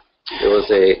 There was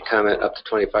a comment up to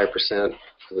 25%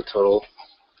 of the total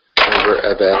number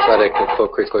of athletic and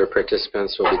co-curricular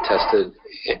participants will be tested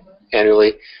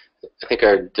annually. I think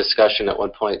our discussion at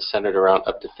one point centered around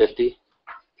up to 50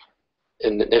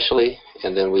 initially,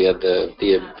 and then we had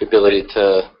the ability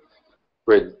to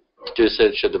reduce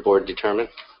it should the board determine.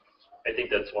 I think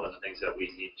that's one of the things that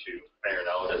we need to iron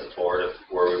out as a board of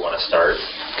where we want to start.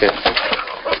 Okay.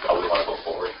 How we want to go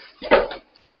forward.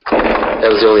 That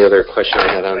was the only other question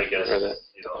I had on I guess, that.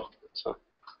 So.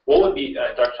 What would be,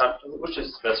 Dr. Thompson, which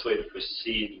is the best way to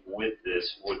proceed with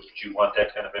this? Would you want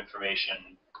that kind of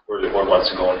information where the board wants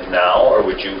to go now, or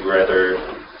would you rather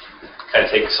kind of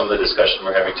take some of the discussion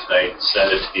we're having tonight, send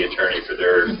it to the attorney for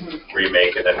their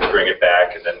remake, and then bring it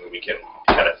back, and then we can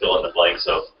kind of fill in the blanks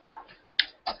of,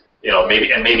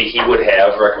 maybe he would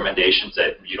have recommendations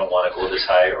that you don't want to go this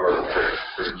high, or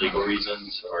for legal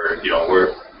reasons, or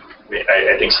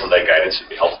I think some of that guidance would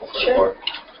be helpful for the board.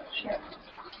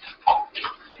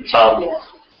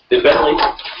 Did Bentley?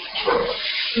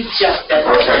 Just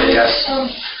Okay, yes.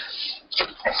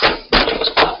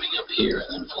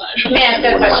 May I ask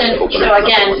a question? So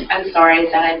again, I'm sorry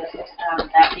that I missed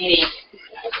that meeting.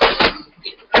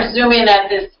 Presuming that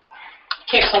this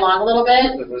kicks along a little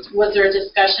bit, was there a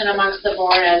discussion amongst the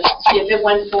board as to if it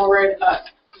went forward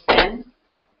then?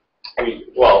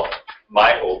 Well,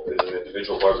 my hope as an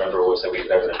individual board member was that we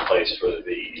have it in place for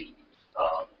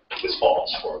this fall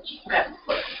sports. Okay.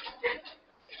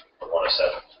 I want to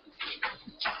set.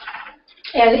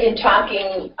 And in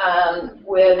talking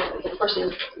with the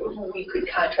person who we could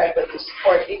contract with the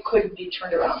support, it couldn't be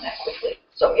turned around that quickly.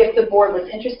 So if the board was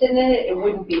interested in it, it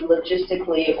wouldn't be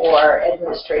logistically or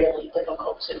administratively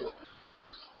difficult to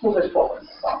move it forward.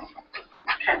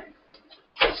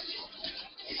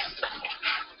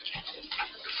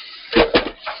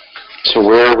 So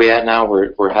where are we at now?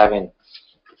 We're having.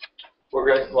 We're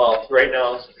good. Well, right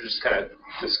now we're just kind of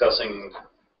discussing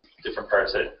different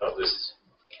parts of this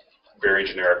very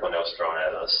generic one that was thrown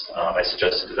at us. I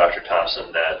suggested to Dr.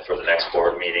 Thompson that for the next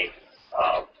board meeting,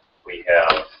 we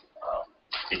have,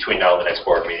 between now and the next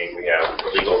board meeting, we have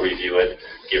legal review it,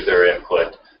 give their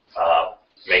input,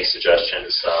 make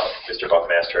suggestions. Mr.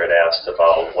 Buckmaster had asked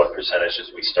about what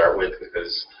percentages we start with,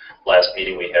 because last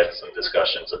meeting we had some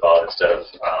discussions about, instead of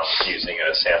using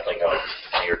a sampling of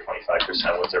 20 or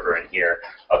 25%, whatever in here,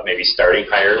 of maybe starting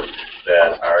higher,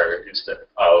 that are, instead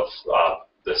of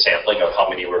the sampling of how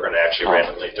many we're going to actually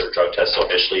randomly do a drug test. So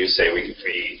initially you say we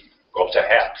go up to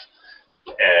half,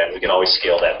 and we can always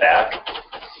scale that back,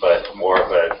 but more of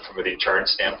from a deterrent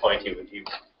standpoint,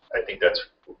 I think that's,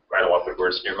 I don't want to put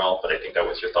words in your mouth, but I think that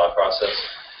was your thought process.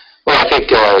 Well, I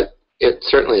think it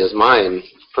certainly is mine.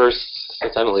 First,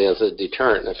 essentially as a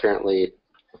deterrent, and apparently,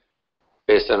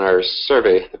 based on our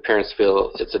survey, the parents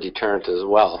feel it's a deterrent as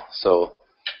well. So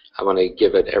I want to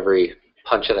give it every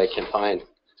punch that I can find.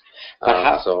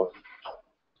 But So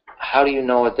how do you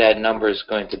know what that number is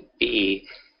going to be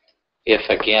if,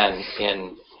 again,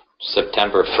 in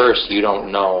September 1st, you don't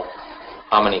know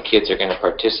how many kids are going to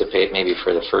participate maybe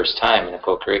for the first time in a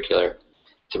co-curricular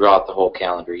throughout the whole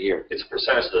calendar year? It's a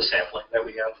percentage of the sampling that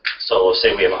we have. So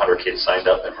say we have 100 kids signed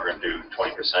up and we're going to do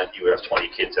 20%. You would have 20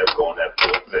 kids that go in that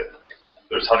pool.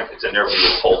 There's 100 kids in there. We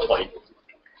would pull 20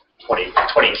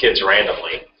 kids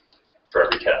randomly for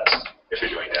every test if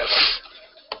you're doing that.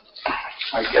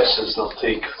 My guess is they'll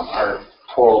take our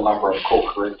total number of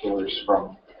co-curriculars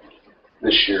from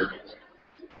this year,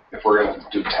 if we're going to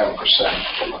do 10%,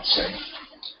 let's say,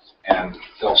 and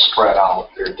they'll spread out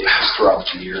their days throughout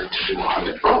the year to do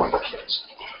 120 kids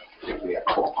if we have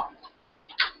 1,200.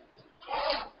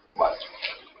 But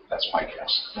that's my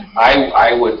guess.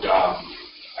 I would,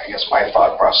 I guess my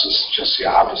thought process is just the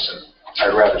opposite.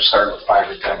 I'd rather start with 5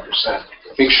 or 10%.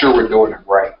 Make sure we're doing it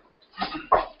right.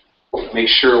 Make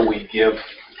sure we give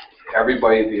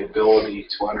everybody the ability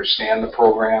to understand the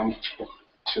program,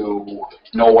 to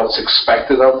know what's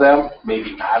expected of them,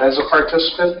 maybe not as a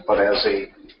participant, but as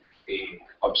a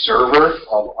observer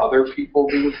of other people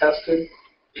being tested,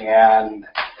 and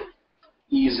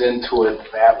ease into it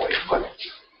that way. But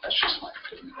that's just my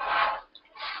opinion.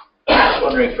 I was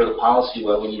wondering for the policy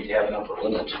why we need to have an upper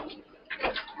limit.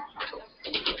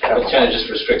 It kind of just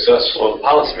restricts us. Well, the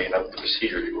policy may not the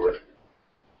procedure you would.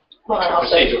 Well, and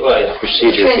also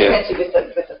Procedure, yeah. transparency with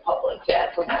the public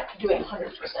that we're not doing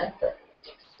 100%, but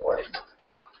or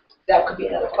that could be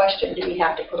another question. Do we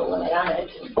have to put a limit on it?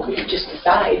 We could just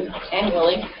decide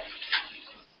annually.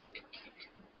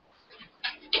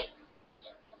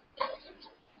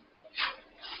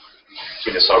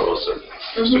 So this all goes to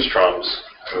Mr. Strom's.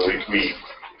 I mean, we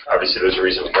obviously there's a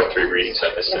reason we have 3 readings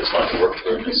on this. It's not to work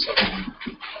through this. So.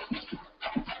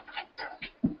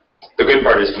 The good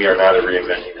part is we are not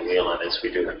reinventing the wheel on this.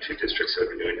 We do have 2 districts that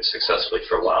have been doing this successfully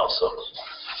for a while. So.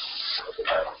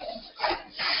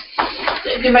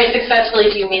 By successfully,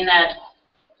 do you mean that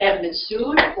they haven't been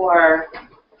sued, or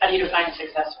how do you define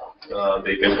successful?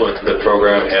 They've implemented the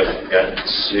program, haven't gotten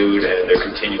sued, and they're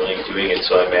continuing doing it,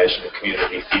 so I imagine the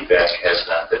community feedback has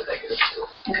not been negative.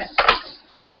 Okay.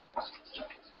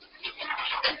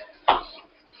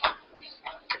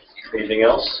 Anything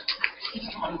else?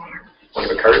 Want to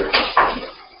have a card?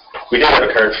 We did have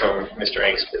a card from Mr.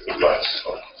 Angst, but he left,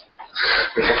 so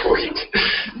we have to wait.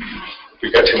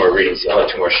 We've got 2 more readings. I'll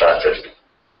have 2 more shots at it.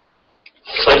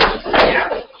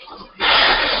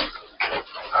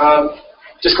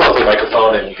 Just come up to the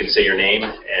microphone and you can say your name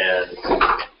and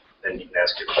then you can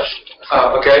ask your question.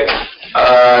 Okay.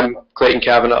 I'm Clayton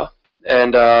Kavanaugh.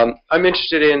 And I'm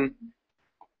interested in,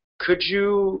 could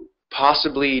you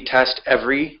possibly test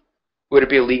would it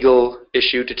be a legal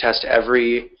issue to test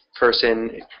every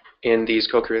person in these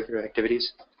co-curricular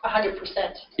activities? 100%.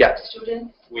 Yeah.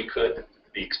 Students. We could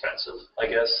be expensive, I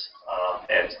guess.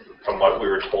 And from what we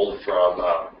were told from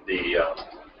the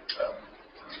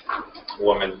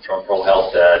woman from Pro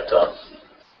Health that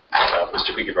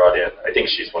Mr. Quickie brought in, I think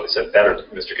she's the one that said better than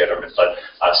Mr. Getterman, but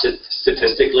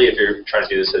statistically, if you're trying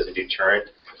to do this as a deterrent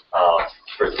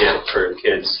for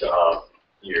kids,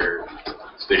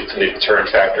 the deterrent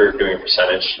factor doing a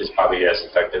percentage is probably as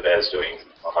effective as doing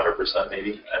 100%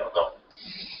 maybe. I don't know.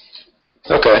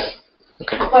 Okay.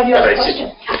 Why do you have a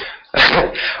question?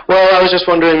 Well, I was just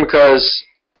wondering because,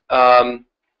 I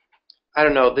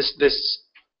don't know, this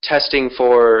testing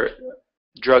for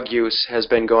drug use has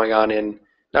been going on in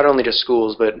not only just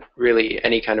schools, but really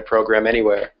any kind of program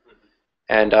anywhere.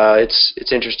 And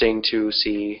it's interesting to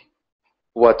see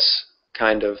what's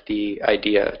kind of the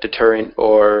idea, deterrent,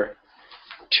 or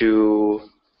to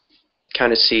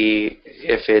kind of see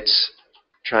if it's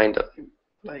trying to,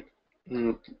 like,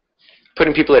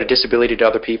 putting people at a disability to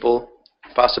other people,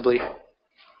 possibly.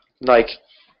 Like,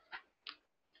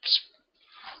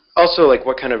 also, like,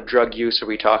 what kind of drug use are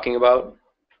we talking about?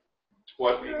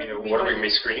 What are we going to be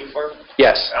screening for?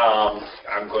 Yes.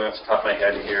 I'm going off the top of my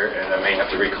head here, and I may have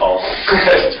to recall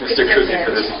Mr. Kuzi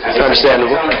for this.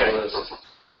 Understandable.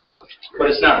 But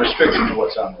it's not restricted to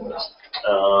what's on the list.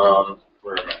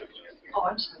 Where am I looking at? Oh,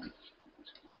 I'm sorry.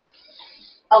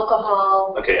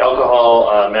 Alcohol. Okay,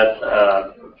 alcohol,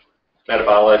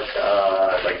 metabolic,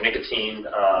 like nicotine,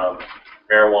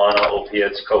 marijuana,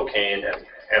 opiates, cocaine,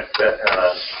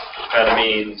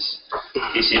 amphetamines,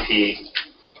 PCP.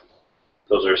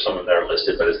 Those are some of that are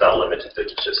listed, but it's not limited to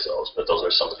just those. But those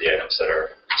are some of the items that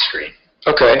are screened.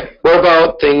 Okay. What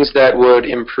about things that would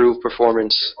improve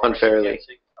performance unfairly?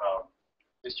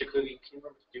 Mr. Kluge, do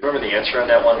you remember the answer on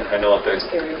that one? I know if there's...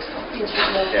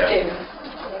 Yeah.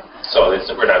 So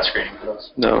we're not screening for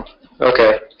those. No.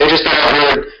 Okay. It just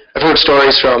I've heard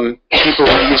stories from people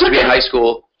who used to be in high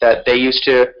school that they used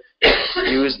to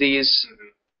use these,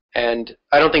 and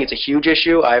I don't think it's a huge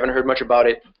issue. I haven't heard much about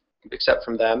it except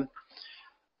from them.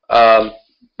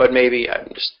 But maybe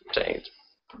I'm just saying it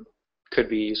could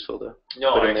be useful to.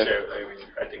 No, put in actually, there.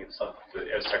 I think it's something that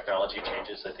as technology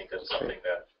changes, I think that's something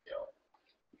that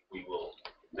we will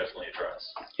definitely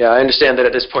address. Yeah, I understand that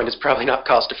at this point it's probably not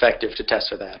cost effective to test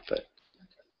for that, but.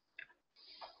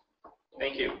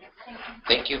 Thank you.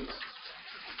 Thank you.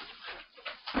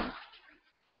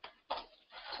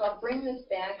 So I'll bring this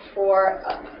back for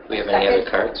We have any other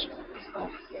cards?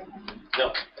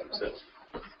 No, that was it.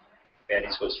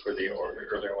 Annie's was for the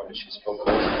earlier one that she spoke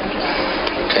about.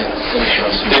 Okay.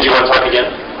 Did you want to talk again?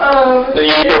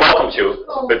 You're welcome to,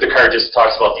 but the card just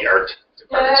talks about the art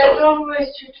department. I don't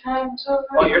waste your time. So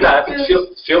Oh, you're not.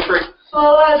 Feel free.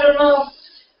 Well, I don't know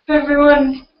if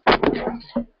everyone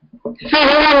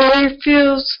really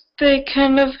feels they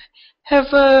kind of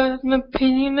have an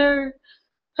opinion or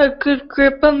a good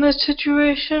grip on the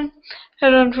situation. I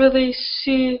don't really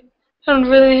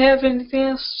have anything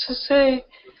else to say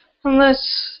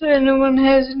unless anyone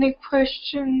has any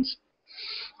questions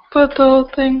about the whole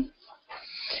thing.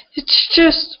 It's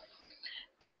just,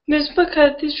 Ms.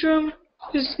 McCarthy's room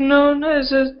is known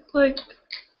as a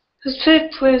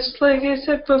safe place, like I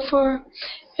said before,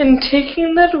 and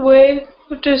taking that away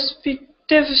would just be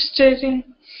devastating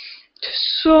to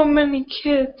so many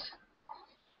kids.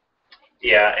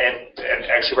 Yeah, and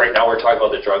actually right now we're talking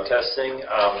about the drug testing.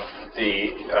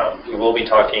 We will be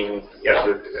talking at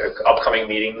the upcoming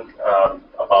meeting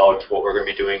about what we're going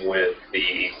to be doing with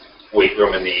the weight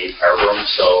room and the art room,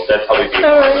 so that'd probably be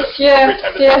Alright, every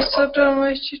time to talk so about don't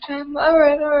waste your time.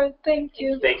 Alright, thank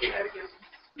you. Thank you.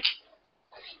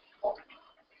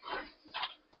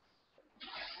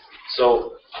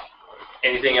 So,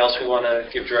 anything else we want to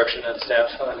give direction on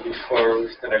staff on before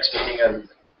the next meeting on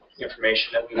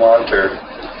information that we want, or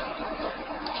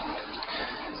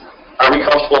are we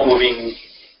comfortable moving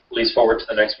at least forward to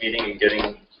the next meeting and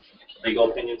getting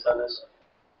legal opinions on this?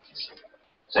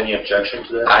 Is any objection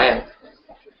to that? I am.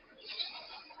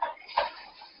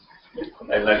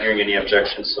 I'm not hearing any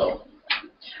objections, so.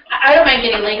 I don't mind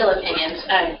getting legal opinions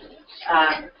and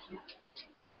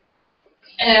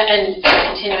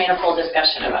continuing a full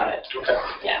discussion about it. Okay.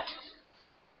 Yeah.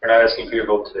 We're not asking for your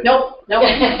vote today. Nope.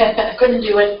 Couldn't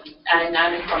do it. I'm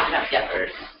not informed enough yet. All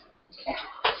right.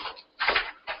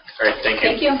 All right, thank you.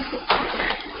 Thank you.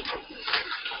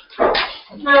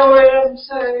 No, wait, I'm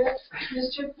sorry.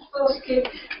 Mr. Polsky,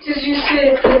 did you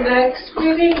say the next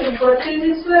meeting? And what date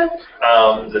is that?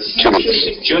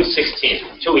 June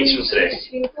 16th, 2 weeks from today.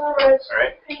 All right. All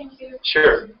right. Thank you.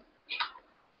 Sure.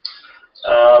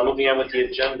 Moving on with the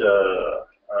agenda.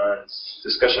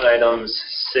 Discussion items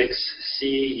 6C,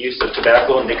 use of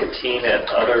tobacco, nicotine, and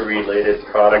other related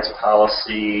products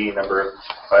policy number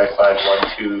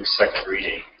 5512, second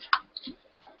reading.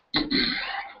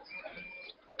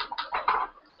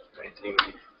 Anything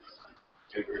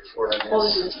to report on this? Well,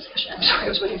 this is discussion. I'm sorry, I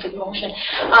was waiting for the motion.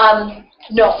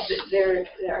 No, there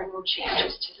are no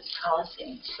changes to this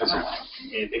policy. Is there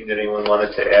anything that anyone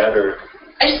wanted to add, or?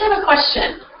 I just have a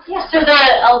question. Yeah. So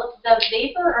the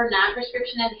vapor or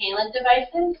non-prescription inhalant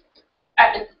devices,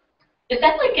 is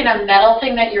that like in a metal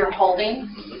thing that you're holding?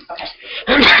 Okay.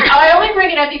 I only bring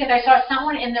it up because I saw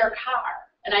someone in their car,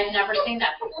 and I've never seen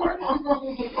that before.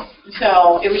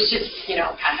 So it was just,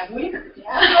 kind of weird.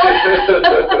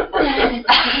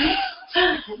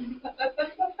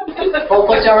 Both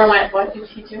looked over and went, what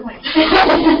is he doing?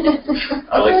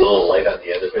 I like the little light on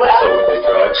the end of it, so when they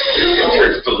drive, it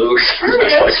turns blue.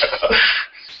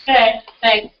 Okay,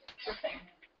 thanks.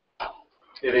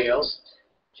 Anything else?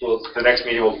 Well, the next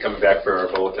meeting will be coming back for our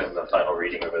vote and the final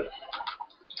reading of it.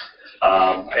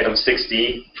 Item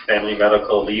 6D, Family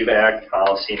Medical Leave Act,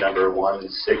 policy number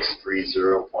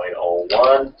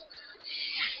 1630.01,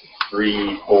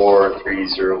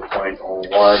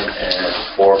 3430.01, and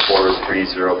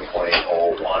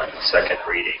 4430.01, second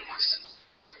readings.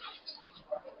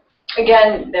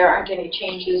 Again, there aren't any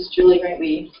changes, Julie, right?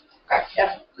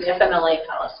 The FMLA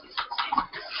policies.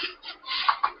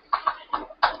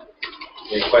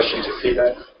 Any questions or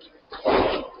feedback?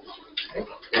 Okay,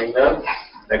 hearing none.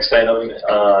 Next item,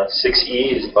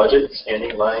 6E is budget,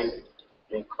 standing line.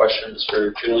 Any questions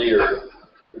for Julie or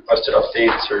requested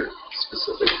updates or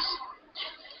specifics?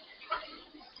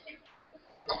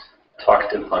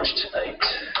 Talkative bunch tonight.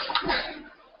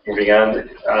 Moving on,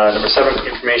 number 7,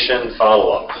 information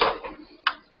follow-up.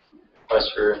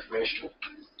 Request for information.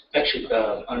 Actually,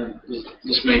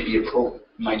 this might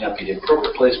not be the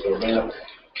appropriate place, but right up,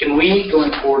 Can we,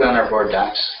 going forward on our board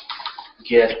docs,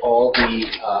 get all the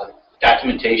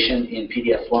documentation in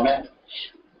PDF format?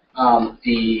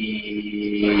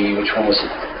 Which one was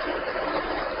it?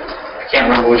 I can't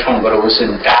remember which one, but it was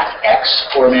in .x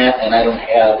format, and I don't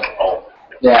have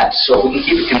that. So if we can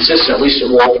keep it consistent, at least it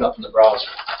will open up in the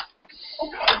browser.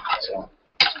 So.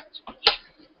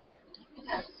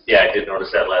 Yeah, I did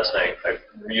notice that last night.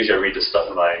 Usually I read this stuff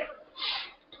on my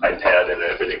iPad and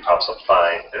everything pops up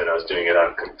fine, and I was doing it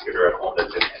on a computer at home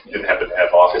that didn't happen to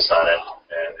have Office on it,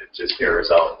 and it just errors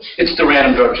out. It's the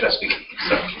random drug testing.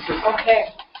 So.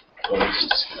 Okay.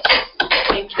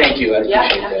 Thank you, I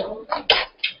appreciate that.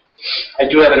 I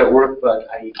do have it at work, but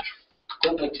I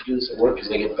don't like to do this at work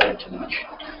because I get fed too much.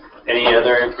 Any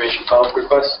other information follow-up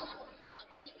requests?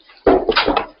 All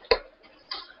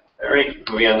right,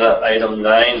 moving on to item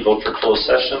 9, vote for closed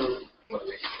session.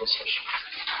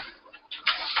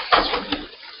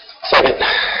 Second.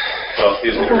 Well,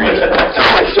 he's going to read it.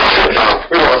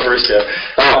 We're on first, yeah.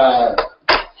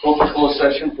 Vote for closed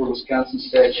session for Wisconsin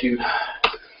statute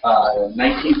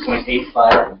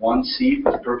 19.851C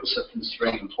for the purpose of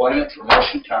considering employment,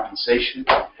 promotion, compensation,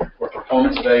 or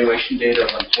performance evaluation data of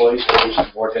employees for which the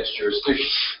board has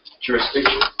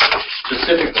jurisdiction,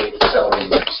 specifically salary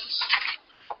increases.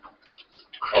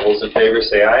 All those in favor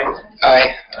say aye.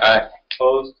 Aye. Aye.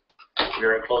 Opposed? We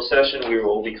are in closed session. We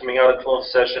will be coming out of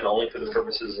closed session only for the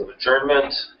purposes of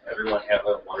adjournment. Everyone have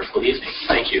a wonderful evening.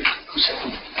 Thank you.